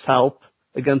police help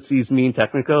against these mean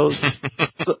Technicos.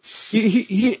 So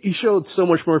he showed so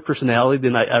much more personality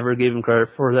than I ever gave him credit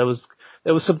for. That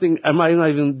was something I might not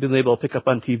even been able to pick up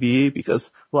on TV, because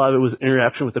a lot of it was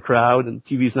interaction with the crowd, and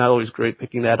TV's not always great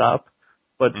picking that up.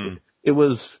 But it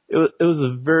was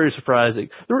very surprising.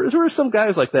 There were some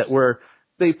guys like that where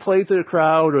they played to the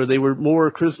crowd, or they were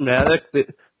more charismatic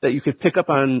that you could pick up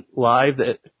on live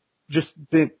that just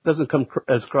doesn't come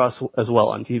across as well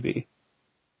on TV.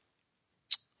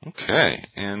 Okay,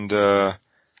 and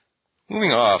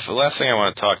moving off, the last thing I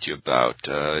want to talk to you about,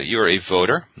 you're a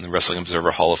voter in the Wrestling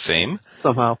Observer Hall of Fame.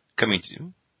 Somehow.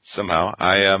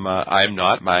 I am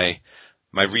not. My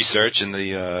research in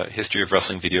the history of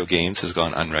wrestling video games has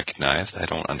gone unrecognized. I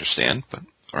don't understand, but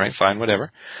all right, fine,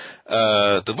 whatever.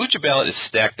 The Lucha ballot is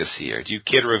stacked this year. Do you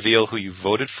care to reveal who you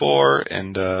voted for?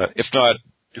 And if not,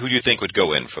 who do you think would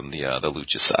go in from the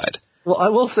Lucha side? Well, I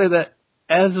will say that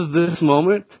as of this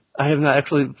moment, I have not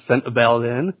actually sent a ballot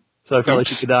in, so I probably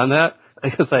should get on that. I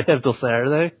guess I have till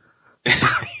Saturday.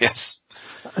 Yes.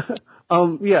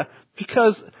 Yeah,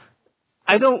 because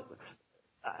I've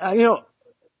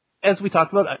as we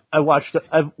talked about, I've watched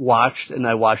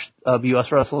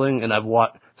US wrestling, and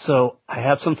so I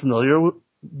have some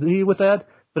familiarity with that,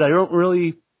 but I don't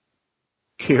really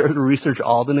care to research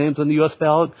all the names on the US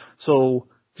ballot. So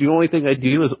the only thing I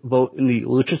do is vote in the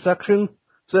Lucha section.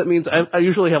 So that means I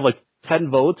usually have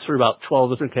 10 votes for about 12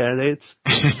 different candidates.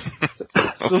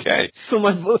 Okay. So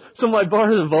my bar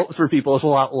to vote for people is a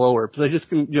lot lower, because I just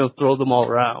can, throw them all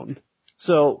around.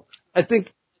 So I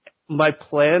think my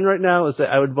plan right now is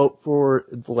that I would vote for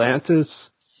Atlantis,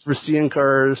 for CN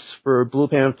Cars, for Blue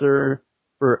Panther,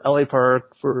 for LA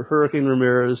Park, for Hurricane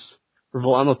Ramirez, for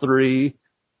Volano 3,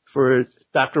 for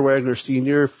Dr. Wagner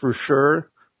Sr. for sure.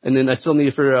 And then I still need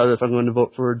to figure out if I'm going to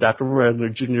vote for Dr. Wagner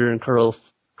Jr. and Carlos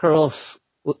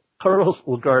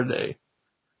Lagarde.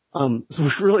 So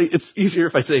really, it's easier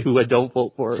if I say who I don't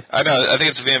vote for. I know. I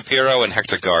think it's Vampiro and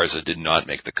Hector Garza did not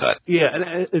make the cut. Yeah,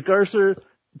 and Garza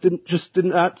did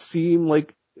not seem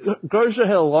like Garza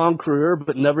had a long career,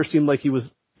 but never seemed like he was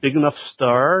big enough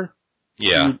star.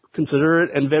 Yeah. To consider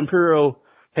it. And Vampiro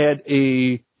had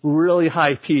a really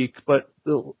high peak, but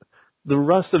the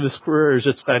rest of his career is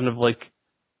just kind of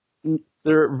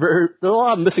there are a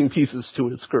lot of missing pieces to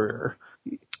his career.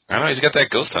 I don't know, he's got that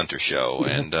Ghost Hunter show,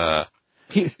 and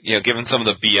given some of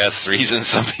the BS reasons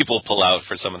some people pull out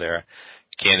for some of their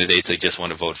candidates they just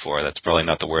want to vote for, that's probably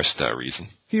not the worst reason.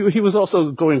 He was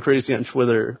also going crazy on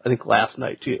Twitter, I think, last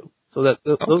night too. So that's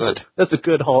a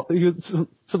good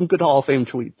some good Hall of Fame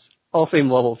tweets, Hall of Fame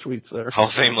level tweets there. Hall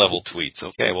of Fame level tweets.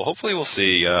 Okay, well, hopefully we'll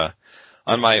see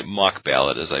on my mock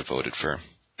ballot as I voted for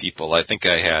people. I think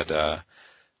I had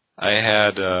I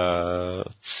had,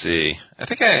 let's see, I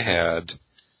think I had,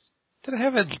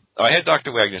 I had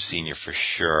Dr. Wagner Sr. for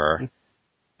sure.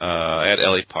 I had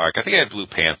Ellie Park. I think I had Blue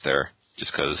Panther,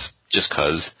 just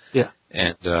cause. Yeah.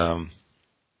 And,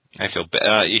 I feel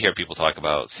bad. You hear people talk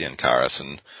about Cien Caras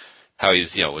and how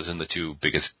he's, was in the two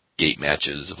biggest gate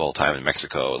matches of all time in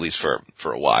Mexico, at least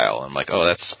for a while. I'm like, oh,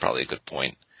 that's probably a good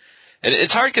point. And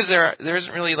it's hard because there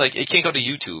isn't really, like, you can't go to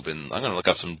YouTube and I'm going to look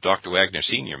up some Dr. Wagner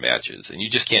Sr. matches, and you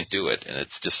just can't do it. And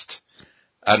it's just,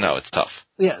 I don't know, it's tough.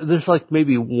 Yeah, there's like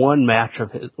maybe one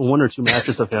or two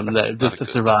matches of him that just have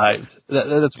survived.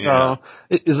 That's the problem.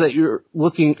 Is that you're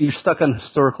stuck on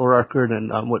historical record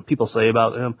and what people say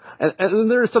about him. And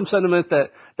there is some sentiment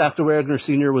that Dr. Wagner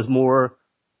Sr. was more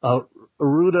a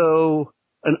Rudo,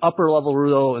 an upper level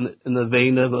Rudo in the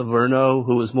vein of Averno,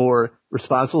 who was more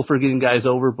responsible for getting guys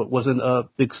over, but wasn't a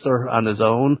big star on his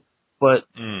own. But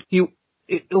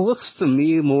it looks to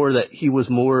me more that he was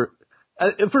more.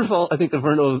 First of all, I think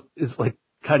Averno is like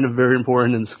kind of very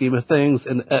important in the scheme of things,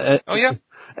 and and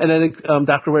I think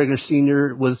Dr. Wagner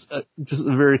Sr. was just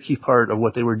a very key part of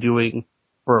what they were doing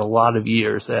for a lot of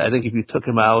years. I think if you took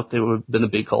him out, there would have been a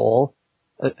big hole.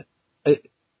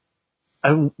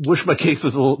 I wish my case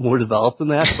was a little more developed than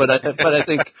that, but I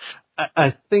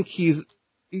think he's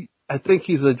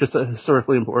just a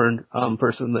historically important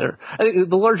person there. I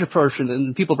think the larger portion,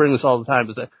 and people bring this all the time,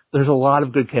 is that there's a lot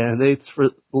of good candidates for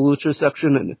the Lucha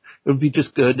section, and it would be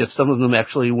just good if some of them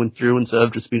actually went through instead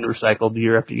of just being recycled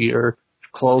year after year,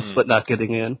 close but not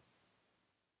getting in.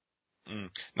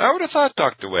 Now, I would have thought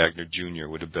Dr. Wagner Jr.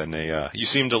 would have been you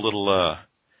seemed a little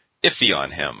iffy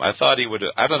on him. I thought he would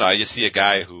have, I don't know, I just see a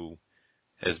guy who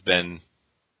has been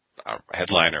a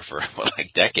headliner for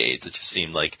like decades. It just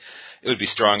seemed like it would be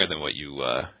stronger than what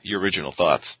your original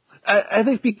thoughts. I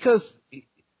think because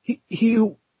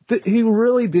he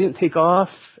really didn't take off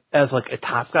as like a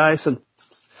top guy since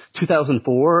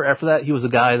 2004. After that, he was a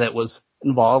guy that was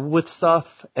involved with stuff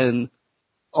and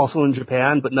also in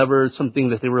Japan, but never something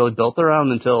that they really built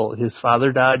around until his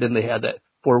father died and they had that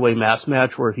 4-way mass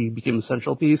match where he became the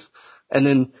central piece. And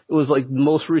then it was like the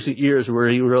most recent years where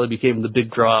he really became the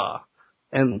big draw.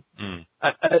 And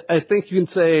I think you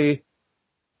can say,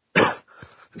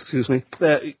 excuse me,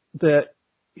 that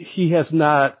he has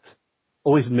not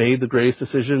always made the greatest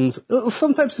decisions.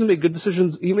 Sometimes he made good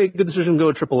decisions. He made a good decision to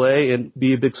go to AAA and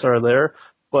be a big star there,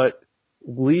 but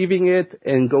leaving it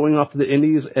and going off to the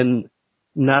Indies and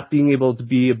not being able to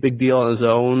be a big deal on his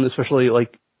own, especially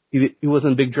like he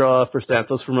wasn't a big draw for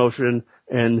Santos promotion,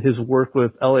 and his work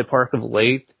with LA Park of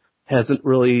late hasn't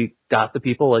really got the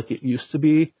people like it used to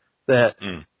be. That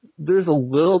there's a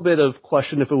little bit of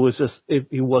question if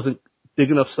he wasn't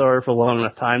big enough star for a long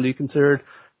enough time to be considered,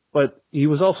 but he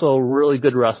was also a really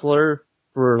good wrestler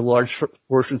for large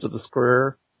portions of his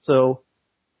career. So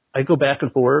I go back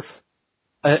and forth.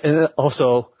 And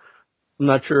also, I'm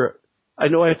not sure. I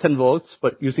know I have 10 votes,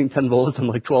 but using 10 votes on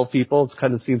like 12 people, it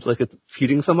kind of seems like it's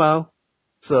cheating somehow.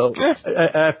 So I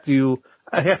have to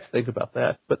think about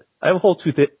that. But I have a whole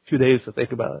 2 days to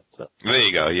think about it. So there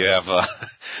you go. You have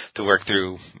to work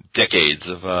through decades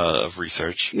of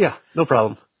research. Yeah, no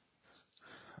problem.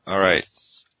 All right.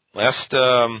 Last,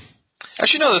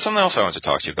 actually, no, there's something else I wanted to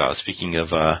talk to you about. Speaking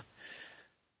of,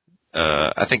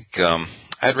 I think I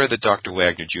had read that Dr.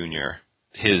 Wagner Jr.,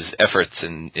 his efforts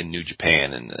in New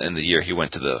Japan and the year he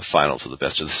went to the finals of the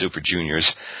Best of the Super Juniors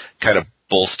kind of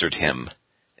bolstered him.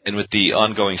 And with the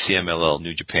ongoing CMLL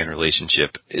New Japan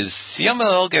relationship, is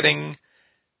CMLL getting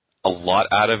a lot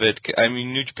out of it? I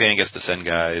mean, New Japan gets to send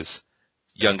guys,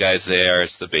 young guys there.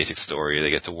 It's the basic story.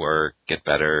 They get to work, get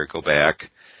better, go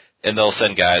back. And they'll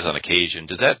send guys on occasion.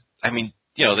 Does that, I mean,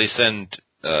 they send,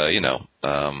 like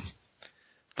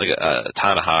a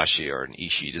Tanahashi or an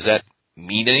Ishii. Does that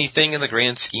mean anything in the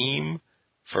grand scheme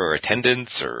for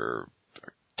attendance or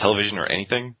television or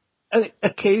anything?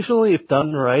 Occasionally, if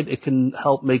done right, it can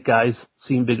help make guys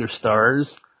seem bigger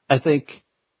stars. I think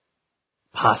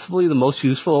possibly the most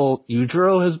useful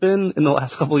Yujiro has been in the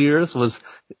last couple of years was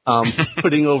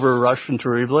putting over Rush and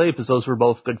Terrible, because those were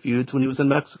both good feuds when he was in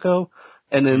Mexico.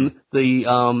 And then the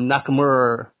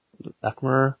Nakamura,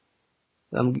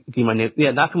 I'm getting my name.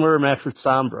 Yeah, Nakamura match with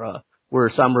Sombra, where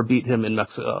Sombra beat him in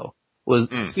Mexico,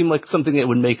 seemed like something that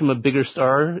would make him a bigger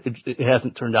star. It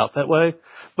hasn't turned out that way.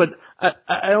 But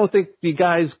I don't think the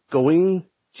guys going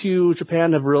to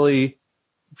Japan have really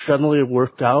generally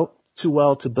worked out too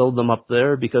well to build them up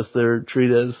there, because they're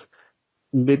treated as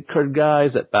mid-card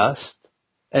guys at best.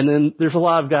 And then there's a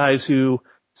lot of guys who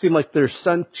seem like they're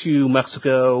sent to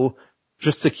Mexico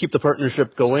just to keep the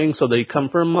partnership going, so they come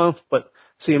for a month, but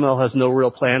CML has no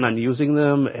real plan on using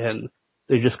them, and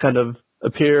they just kind of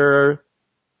appear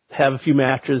have a few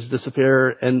matches disappear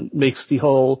and makes the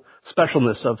whole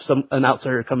specialness of an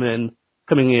outsider coming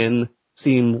in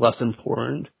seem less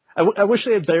important. I wish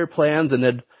they had better plans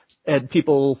and had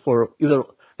people for either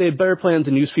they had better plans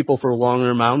and used people for longer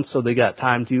amounts so they got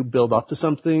time to build up to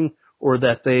something, or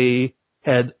that they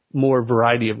had more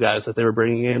variety of guys that they were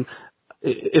bringing in.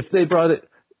 If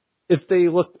they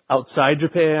looked outside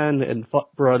Japan and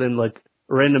brought in like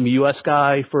a random U.S.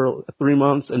 guy for 3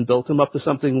 months and built him up to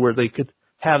something where they could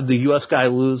have the U.S. guy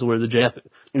lose, where the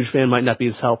Japan might not be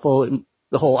as helpful.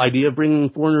 The whole idea of bringing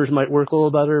foreigners might work a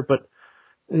little better, but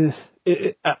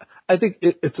I think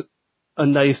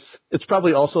it's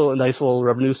probably also a nice little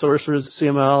revenue source for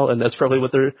CML, and that's probably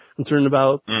what they're concerned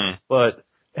about. But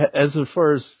as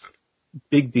far as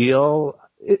big deal,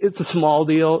 it's a small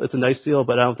deal, it's a nice deal,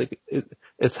 but I don't think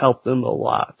it's helped them a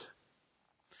lot.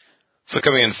 So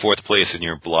coming in fourth place in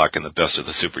your block in the best of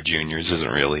the Super Juniors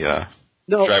isn't really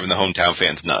driving the hometown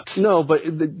fans nuts. No, but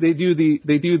they do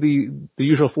the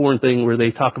usual foreign thing where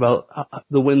they talk about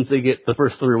the wins they get the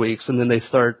first 3 weeks, and then they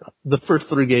start the first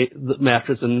three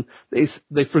matches, and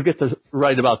they forget to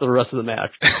write about the rest of the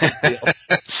match.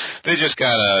 They just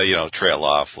kind of trail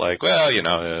off like, well,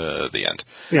 the end.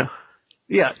 Yeah.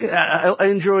 I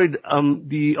enjoyed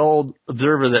the old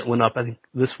Observer that went up I think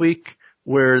this week,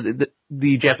 where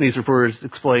the Japanese reporters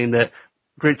explained that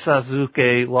Great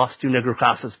Sasuke lost to Negro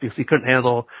Casas because he couldn't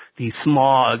handle the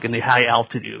smog and the high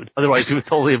altitude. Otherwise, he would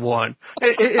totally have won.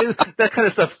 That kind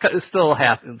of stuff still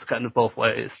happens kind of both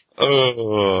ways.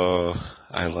 Oh,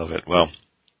 I love it. Well,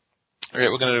 all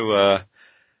right, we're going to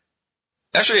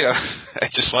actually, I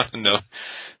just want to know,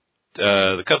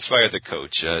 the Cubs fired the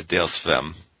coach, Dale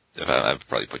Svem. I've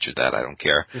probably butchered that. I don't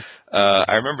care.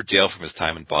 I remember Dale from his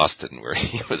time in Boston, where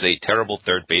he was a terrible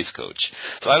third base coach.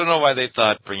 So I don't know why they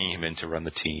thought bringing him in to run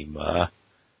the team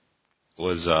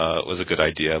was a good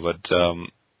idea. But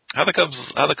how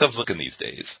the Cubs looking these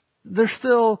days? They're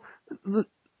still the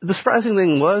surprising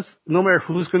thing was no matter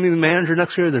who's going to be the manager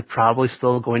next year, they're probably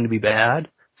still going to be bad.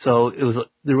 So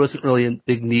there wasn't really a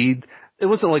big need. It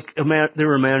wasn't like they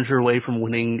were a manager away from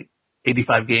winning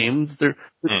 85 games. They're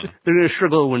going to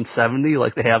struggle to win 70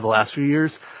 like they have the last few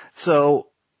years. So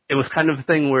it was kind of a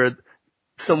thing where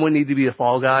someone needed to be a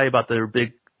fall guy about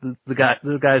the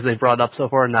guys they brought up so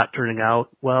far not turning out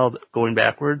well, going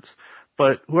backwards.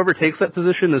 But whoever takes that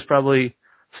position is probably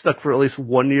stuck for at least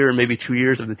 1 year, maybe 2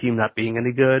 years of the team not being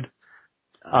any good.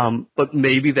 But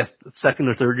maybe the second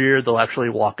or third year they'll actually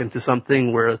walk into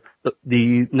something where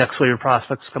the next wave of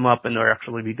prospects come up and they'll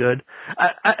actually be good.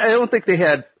 I don't think they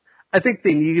had. I think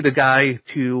they need a guy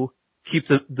to keep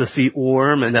the seat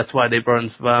warm, and that's why they brought in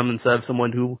Svem instead of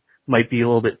someone who might be a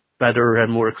little bit better and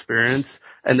more experience.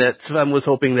 And that Svem was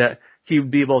hoping that he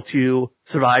would be able to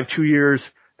survive 2 years,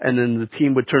 and then the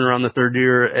team would turn around the third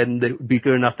year, and it would be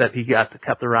good enough that he got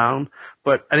kept around.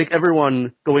 But I think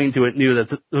everyone going into it knew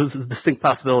that there was a distinct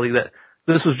possibility that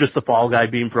this was just a fall guy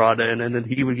being brought in, and then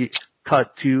he would get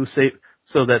cut to save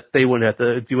so that they wouldn't have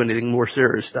to do anything more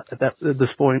serious at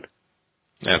this point.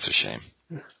 That's a shame.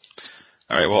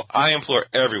 All right, well, I implore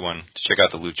everyone to check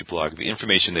out the Lucha blog. The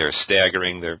information there is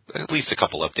staggering. There are at least a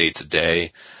couple updates a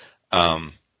day.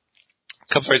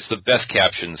 Cubs writes the best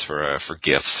captions for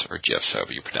GIFs, or GIFs,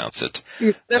 however you pronounce it.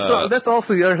 Yeah, that's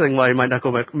also the other thing why I might not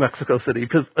go back to Mexico City,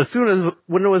 because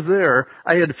when I was there,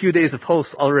 I had a few days of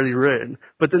posts already written,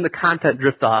 but then the content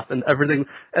drifted off, and everything,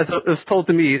 as it was told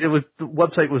to me, the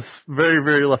website was very,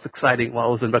 very less exciting while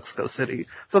I was in Mexico City.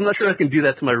 So I'm not sure I can do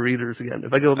that to my readers again.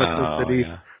 If I go to Mexico City,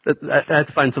 I have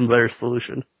to find some better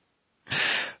solution.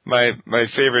 My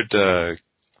favorite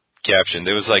caption,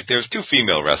 there was two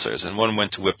female wrestlers, and one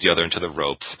went to whip the other into the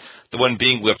ropes. The one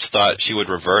being whipped thought she would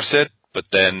reverse it,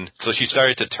 so she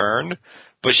started to turn,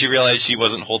 but she realized she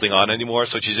wasn't holding on anymore,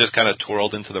 so she just kind of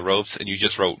twirled into the ropes, and you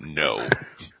just wrote no.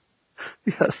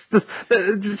 Yes,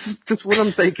 just what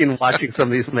I'm thinking watching some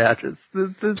of these matches.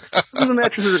 The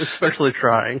matches are especially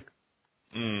trying.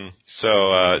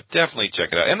 So definitely check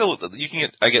it out. And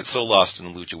I get so lost in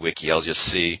the Lucha Wiki, I'll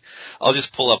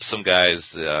just pull up some guy's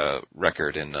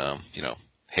record in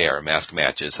hair or mask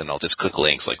matches, and I'll just click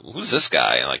links like, who's this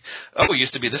guy? And like, oh, he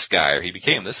used to be this guy, or he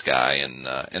became this guy,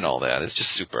 and all that. It's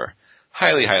just super,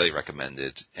 highly, highly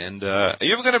recommended. And are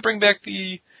you ever going to bring back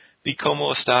the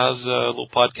Como Estás little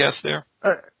podcast there?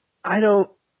 I don't.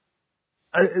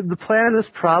 The plan is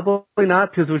probably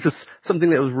not, because it was just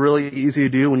something that was really easy to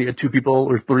do when you had two people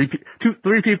or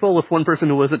three people with one person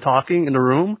who wasn't talking in the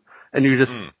room, and you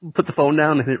just put the phone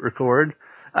down and hit record.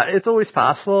 It's always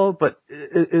possible, but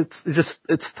it's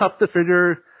tough to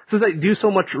figure. Since I do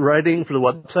so much writing for the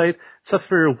website, it's tough to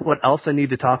figure what else I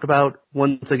need to talk about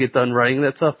once I get done writing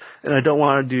that stuff, and I don't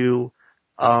want to do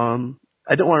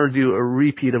I don't want to do a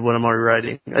repeat of what I'm already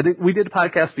writing. I think we did a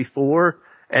podcast before,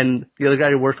 and the other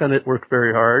guy who worked on it worked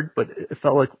very hard, but it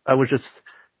felt like I was just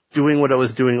doing what I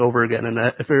was doing over again. And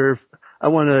if I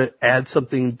want to add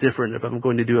something different if I'm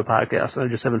going to do a podcast, and I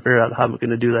just haven't figured out how I'm going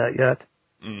to do that yet.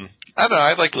 I don't know.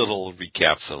 I like little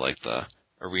recaps of like the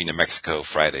Arena Mexico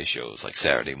Friday shows, like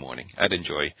Saturday morning. I'd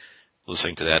enjoy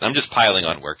listening to that. I'm just piling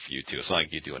on work for you too. It's not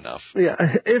like you do enough. Yeah,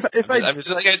 I'm just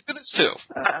like, I do this too.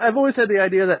 I've always had the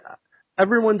idea that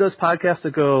everyone does podcasts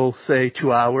that go, say,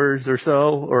 2 hours or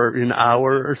so, or an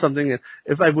hour or something.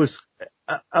 If I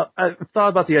thought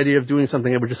about the idea of doing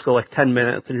something that would just go like 10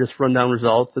 minutes and just run down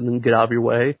results and then get out of your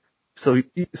way. So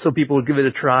people would give it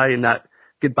a try and not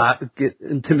get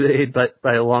intimidated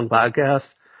by a long podcast.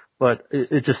 But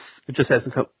it just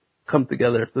hasn't come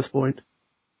together at this point.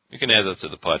 You can add that to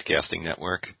the podcasting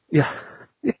network. Yeah.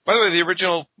 By the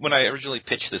way, when I originally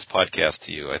pitched this podcast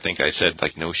to you, I think I said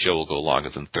like no show will go longer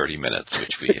than 30 minutes,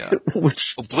 which we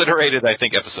obliterated, I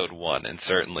think, episode 1, and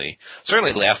certainly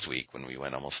last week when we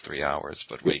went almost 3 hours.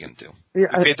 But what are you gonna do?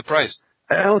 Yeah, we paid the price.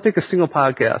 I don't think a single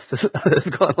podcast has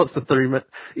gone less than 30 minutes.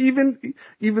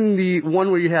 Even the one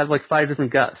where you had like 5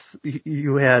 different guests,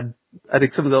 you had, I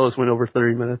think some of those went over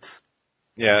 30 minutes.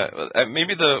 Yeah,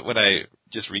 maybe when I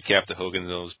just recapped the Hogan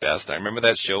Knows Best, I remember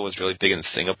that show was really big in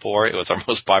Singapore. It was our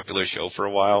most popular show for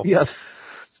a while. Yes.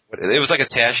 But it was like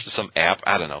attached to some app,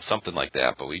 I don't know, something like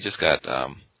that, but we just got, I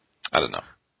don't know.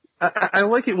 I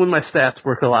like it when my stats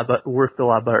worked a lot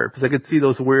better, because I could see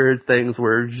those weird things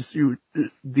where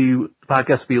the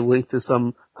podcast would be linked to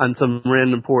on some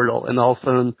random portal, and all of a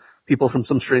sudden people from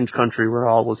some strange country were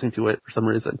all listening to it for some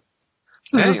reason.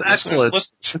 This is excellent.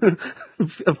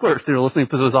 Of course, they were listening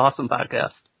because it was an awesome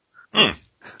podcast.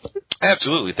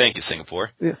 Absolutely. Thank you,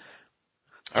 Singapore. Yeah.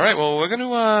 All right. Well, we're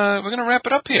gonna wrap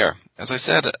it up here. As I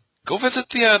said, go visit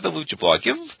the Lucha blog.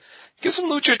 Give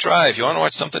some Lucha a try if you want to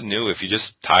watch something new. If you're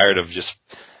just tired of just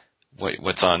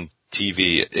what's on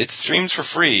TV, it streams for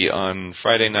free on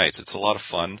Friday nights. It's a lot of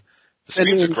fun. The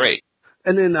streams are great.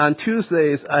 And then on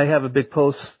Tuesdays, I have a big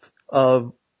post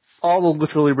of all the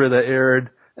Lucha Libre that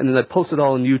aired. And then I post it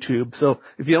all on YouTube. So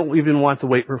if you don't even want to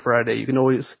wait for Friday, you can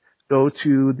always go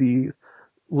to the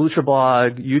Lucha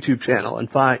Blog YouTube channel and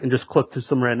just click to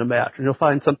some random match, and you'll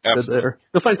find something good there.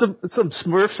 You'll find some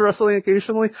Smurfs wrestling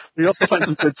occasionally, but you'll also find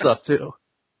some good stuff too.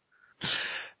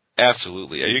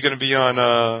 Absolutely. Are you going to be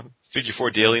on Figure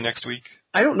 4 Daily next week?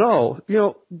 I don't know.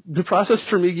 The process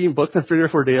for me getting booked on Figure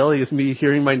 4 Daily is me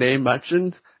hearing my name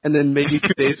mentioned, and then maybe 2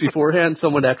 days beforehand,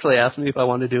 someone actually asked me if I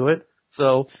want to do it.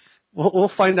 So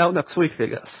we'll find out next week, I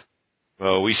guess.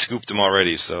 Well, we scooped him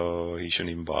already, so he shouldn't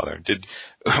even bother.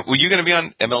 Were you going to be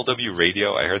on MLW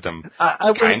Radio? I heard them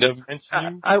kind of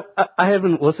mention you. I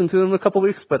haven't listened to them in a couple of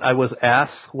weeks, but I was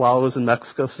asked while I was in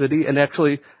Mexico City, and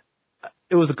actually,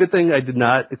 it was a good thing I did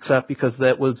not accept, because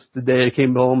that was the day I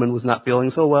came home and was not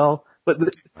feeling so well. But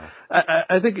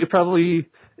I think it probably.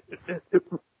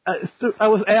 I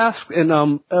was asked,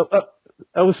 and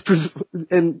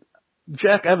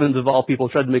Jack Evans, of all people,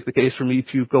 tried to make the case for me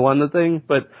to go on the thing,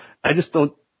 but I just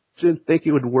didn't think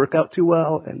it would work out too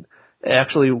well, and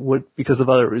actually would, because of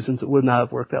other reasons, it would not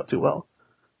have worked out too well.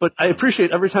 But I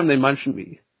appreciate every time they mention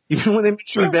me. Even when they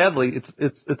mention me badly,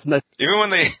 it's nice. Even when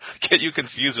they get you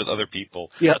confused with other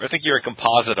people. Yeah. I think you're a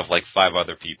composite of like 5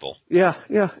 other people. Yeah.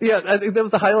 I think that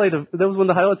was one of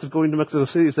the highlights of going to Mexico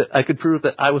City, is that I could prove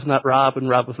that I was not Rob and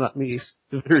Rob was not me.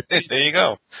 There you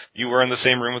go. You were in the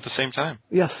same room at the same time.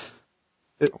 Yes.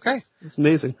 Okay. It's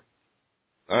amazing.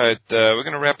 All right, we're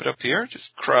going to wrap it up here.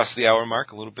 Just cross the hour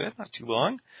mark a little bit, not too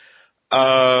long.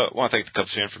 I want to thank the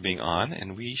Cubs fan for being on,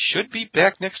 and we should be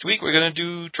back next week. We're going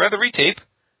to try the retape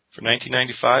for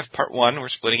 1995, Part 1. We're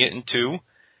splitting it in 2,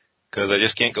 because I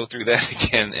just can't go through that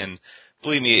again. And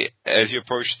believe me, as you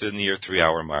approach the near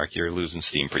 3-hour mark, you're losing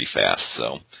steam pretty fast.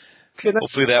 So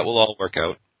hopefully that will all work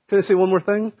out. Can I say one more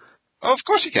thing? Oh, of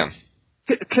course you can.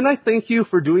 Can I thank you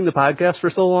for doing the podcast for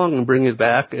so long and bringing it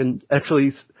back, and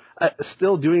actually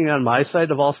still doing it on my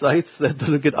side of all sites that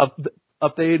doesn't get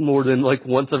updated more than like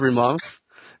once every month?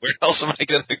 Where else am I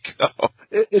going to go?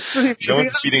 It's pretty. No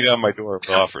one's beating down my door with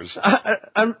offers.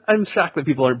 I'm shocked that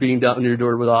people aren't beating down your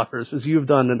door with offers, because you've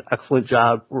done an excellent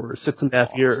job for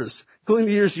 6.5 years. Including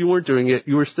the years you weren't doing it,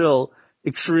 you were still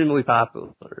extremely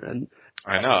popular. And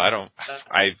I know.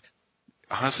 I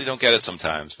honestly don't get it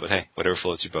sometimes, but hey, whatever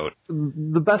floats your boat.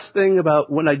 The best thing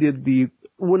about when I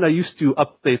used to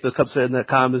update the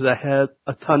Cubshead.com is I had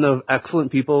a ton of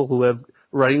excellent people who have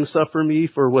writing stuff for me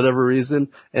for whatever reason,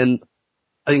 and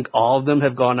I think all of them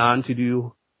have gone on to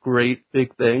do great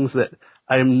big things that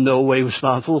I am no way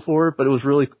responsible for it, but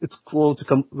it's cool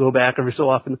to go back every so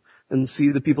often and see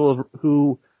the people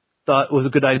who thought it was a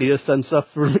good idea to send stuff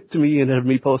to me and have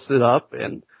me post it up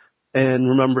and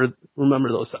remember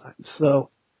those times. So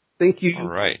thank you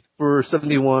for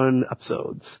 71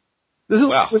 episodes.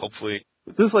 Hopefully.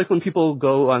 This is like when people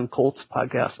go on Colt's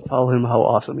podcast and tell him how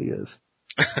awesome he is.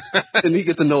 And he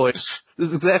gets annoyed. This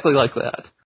is exactly like that.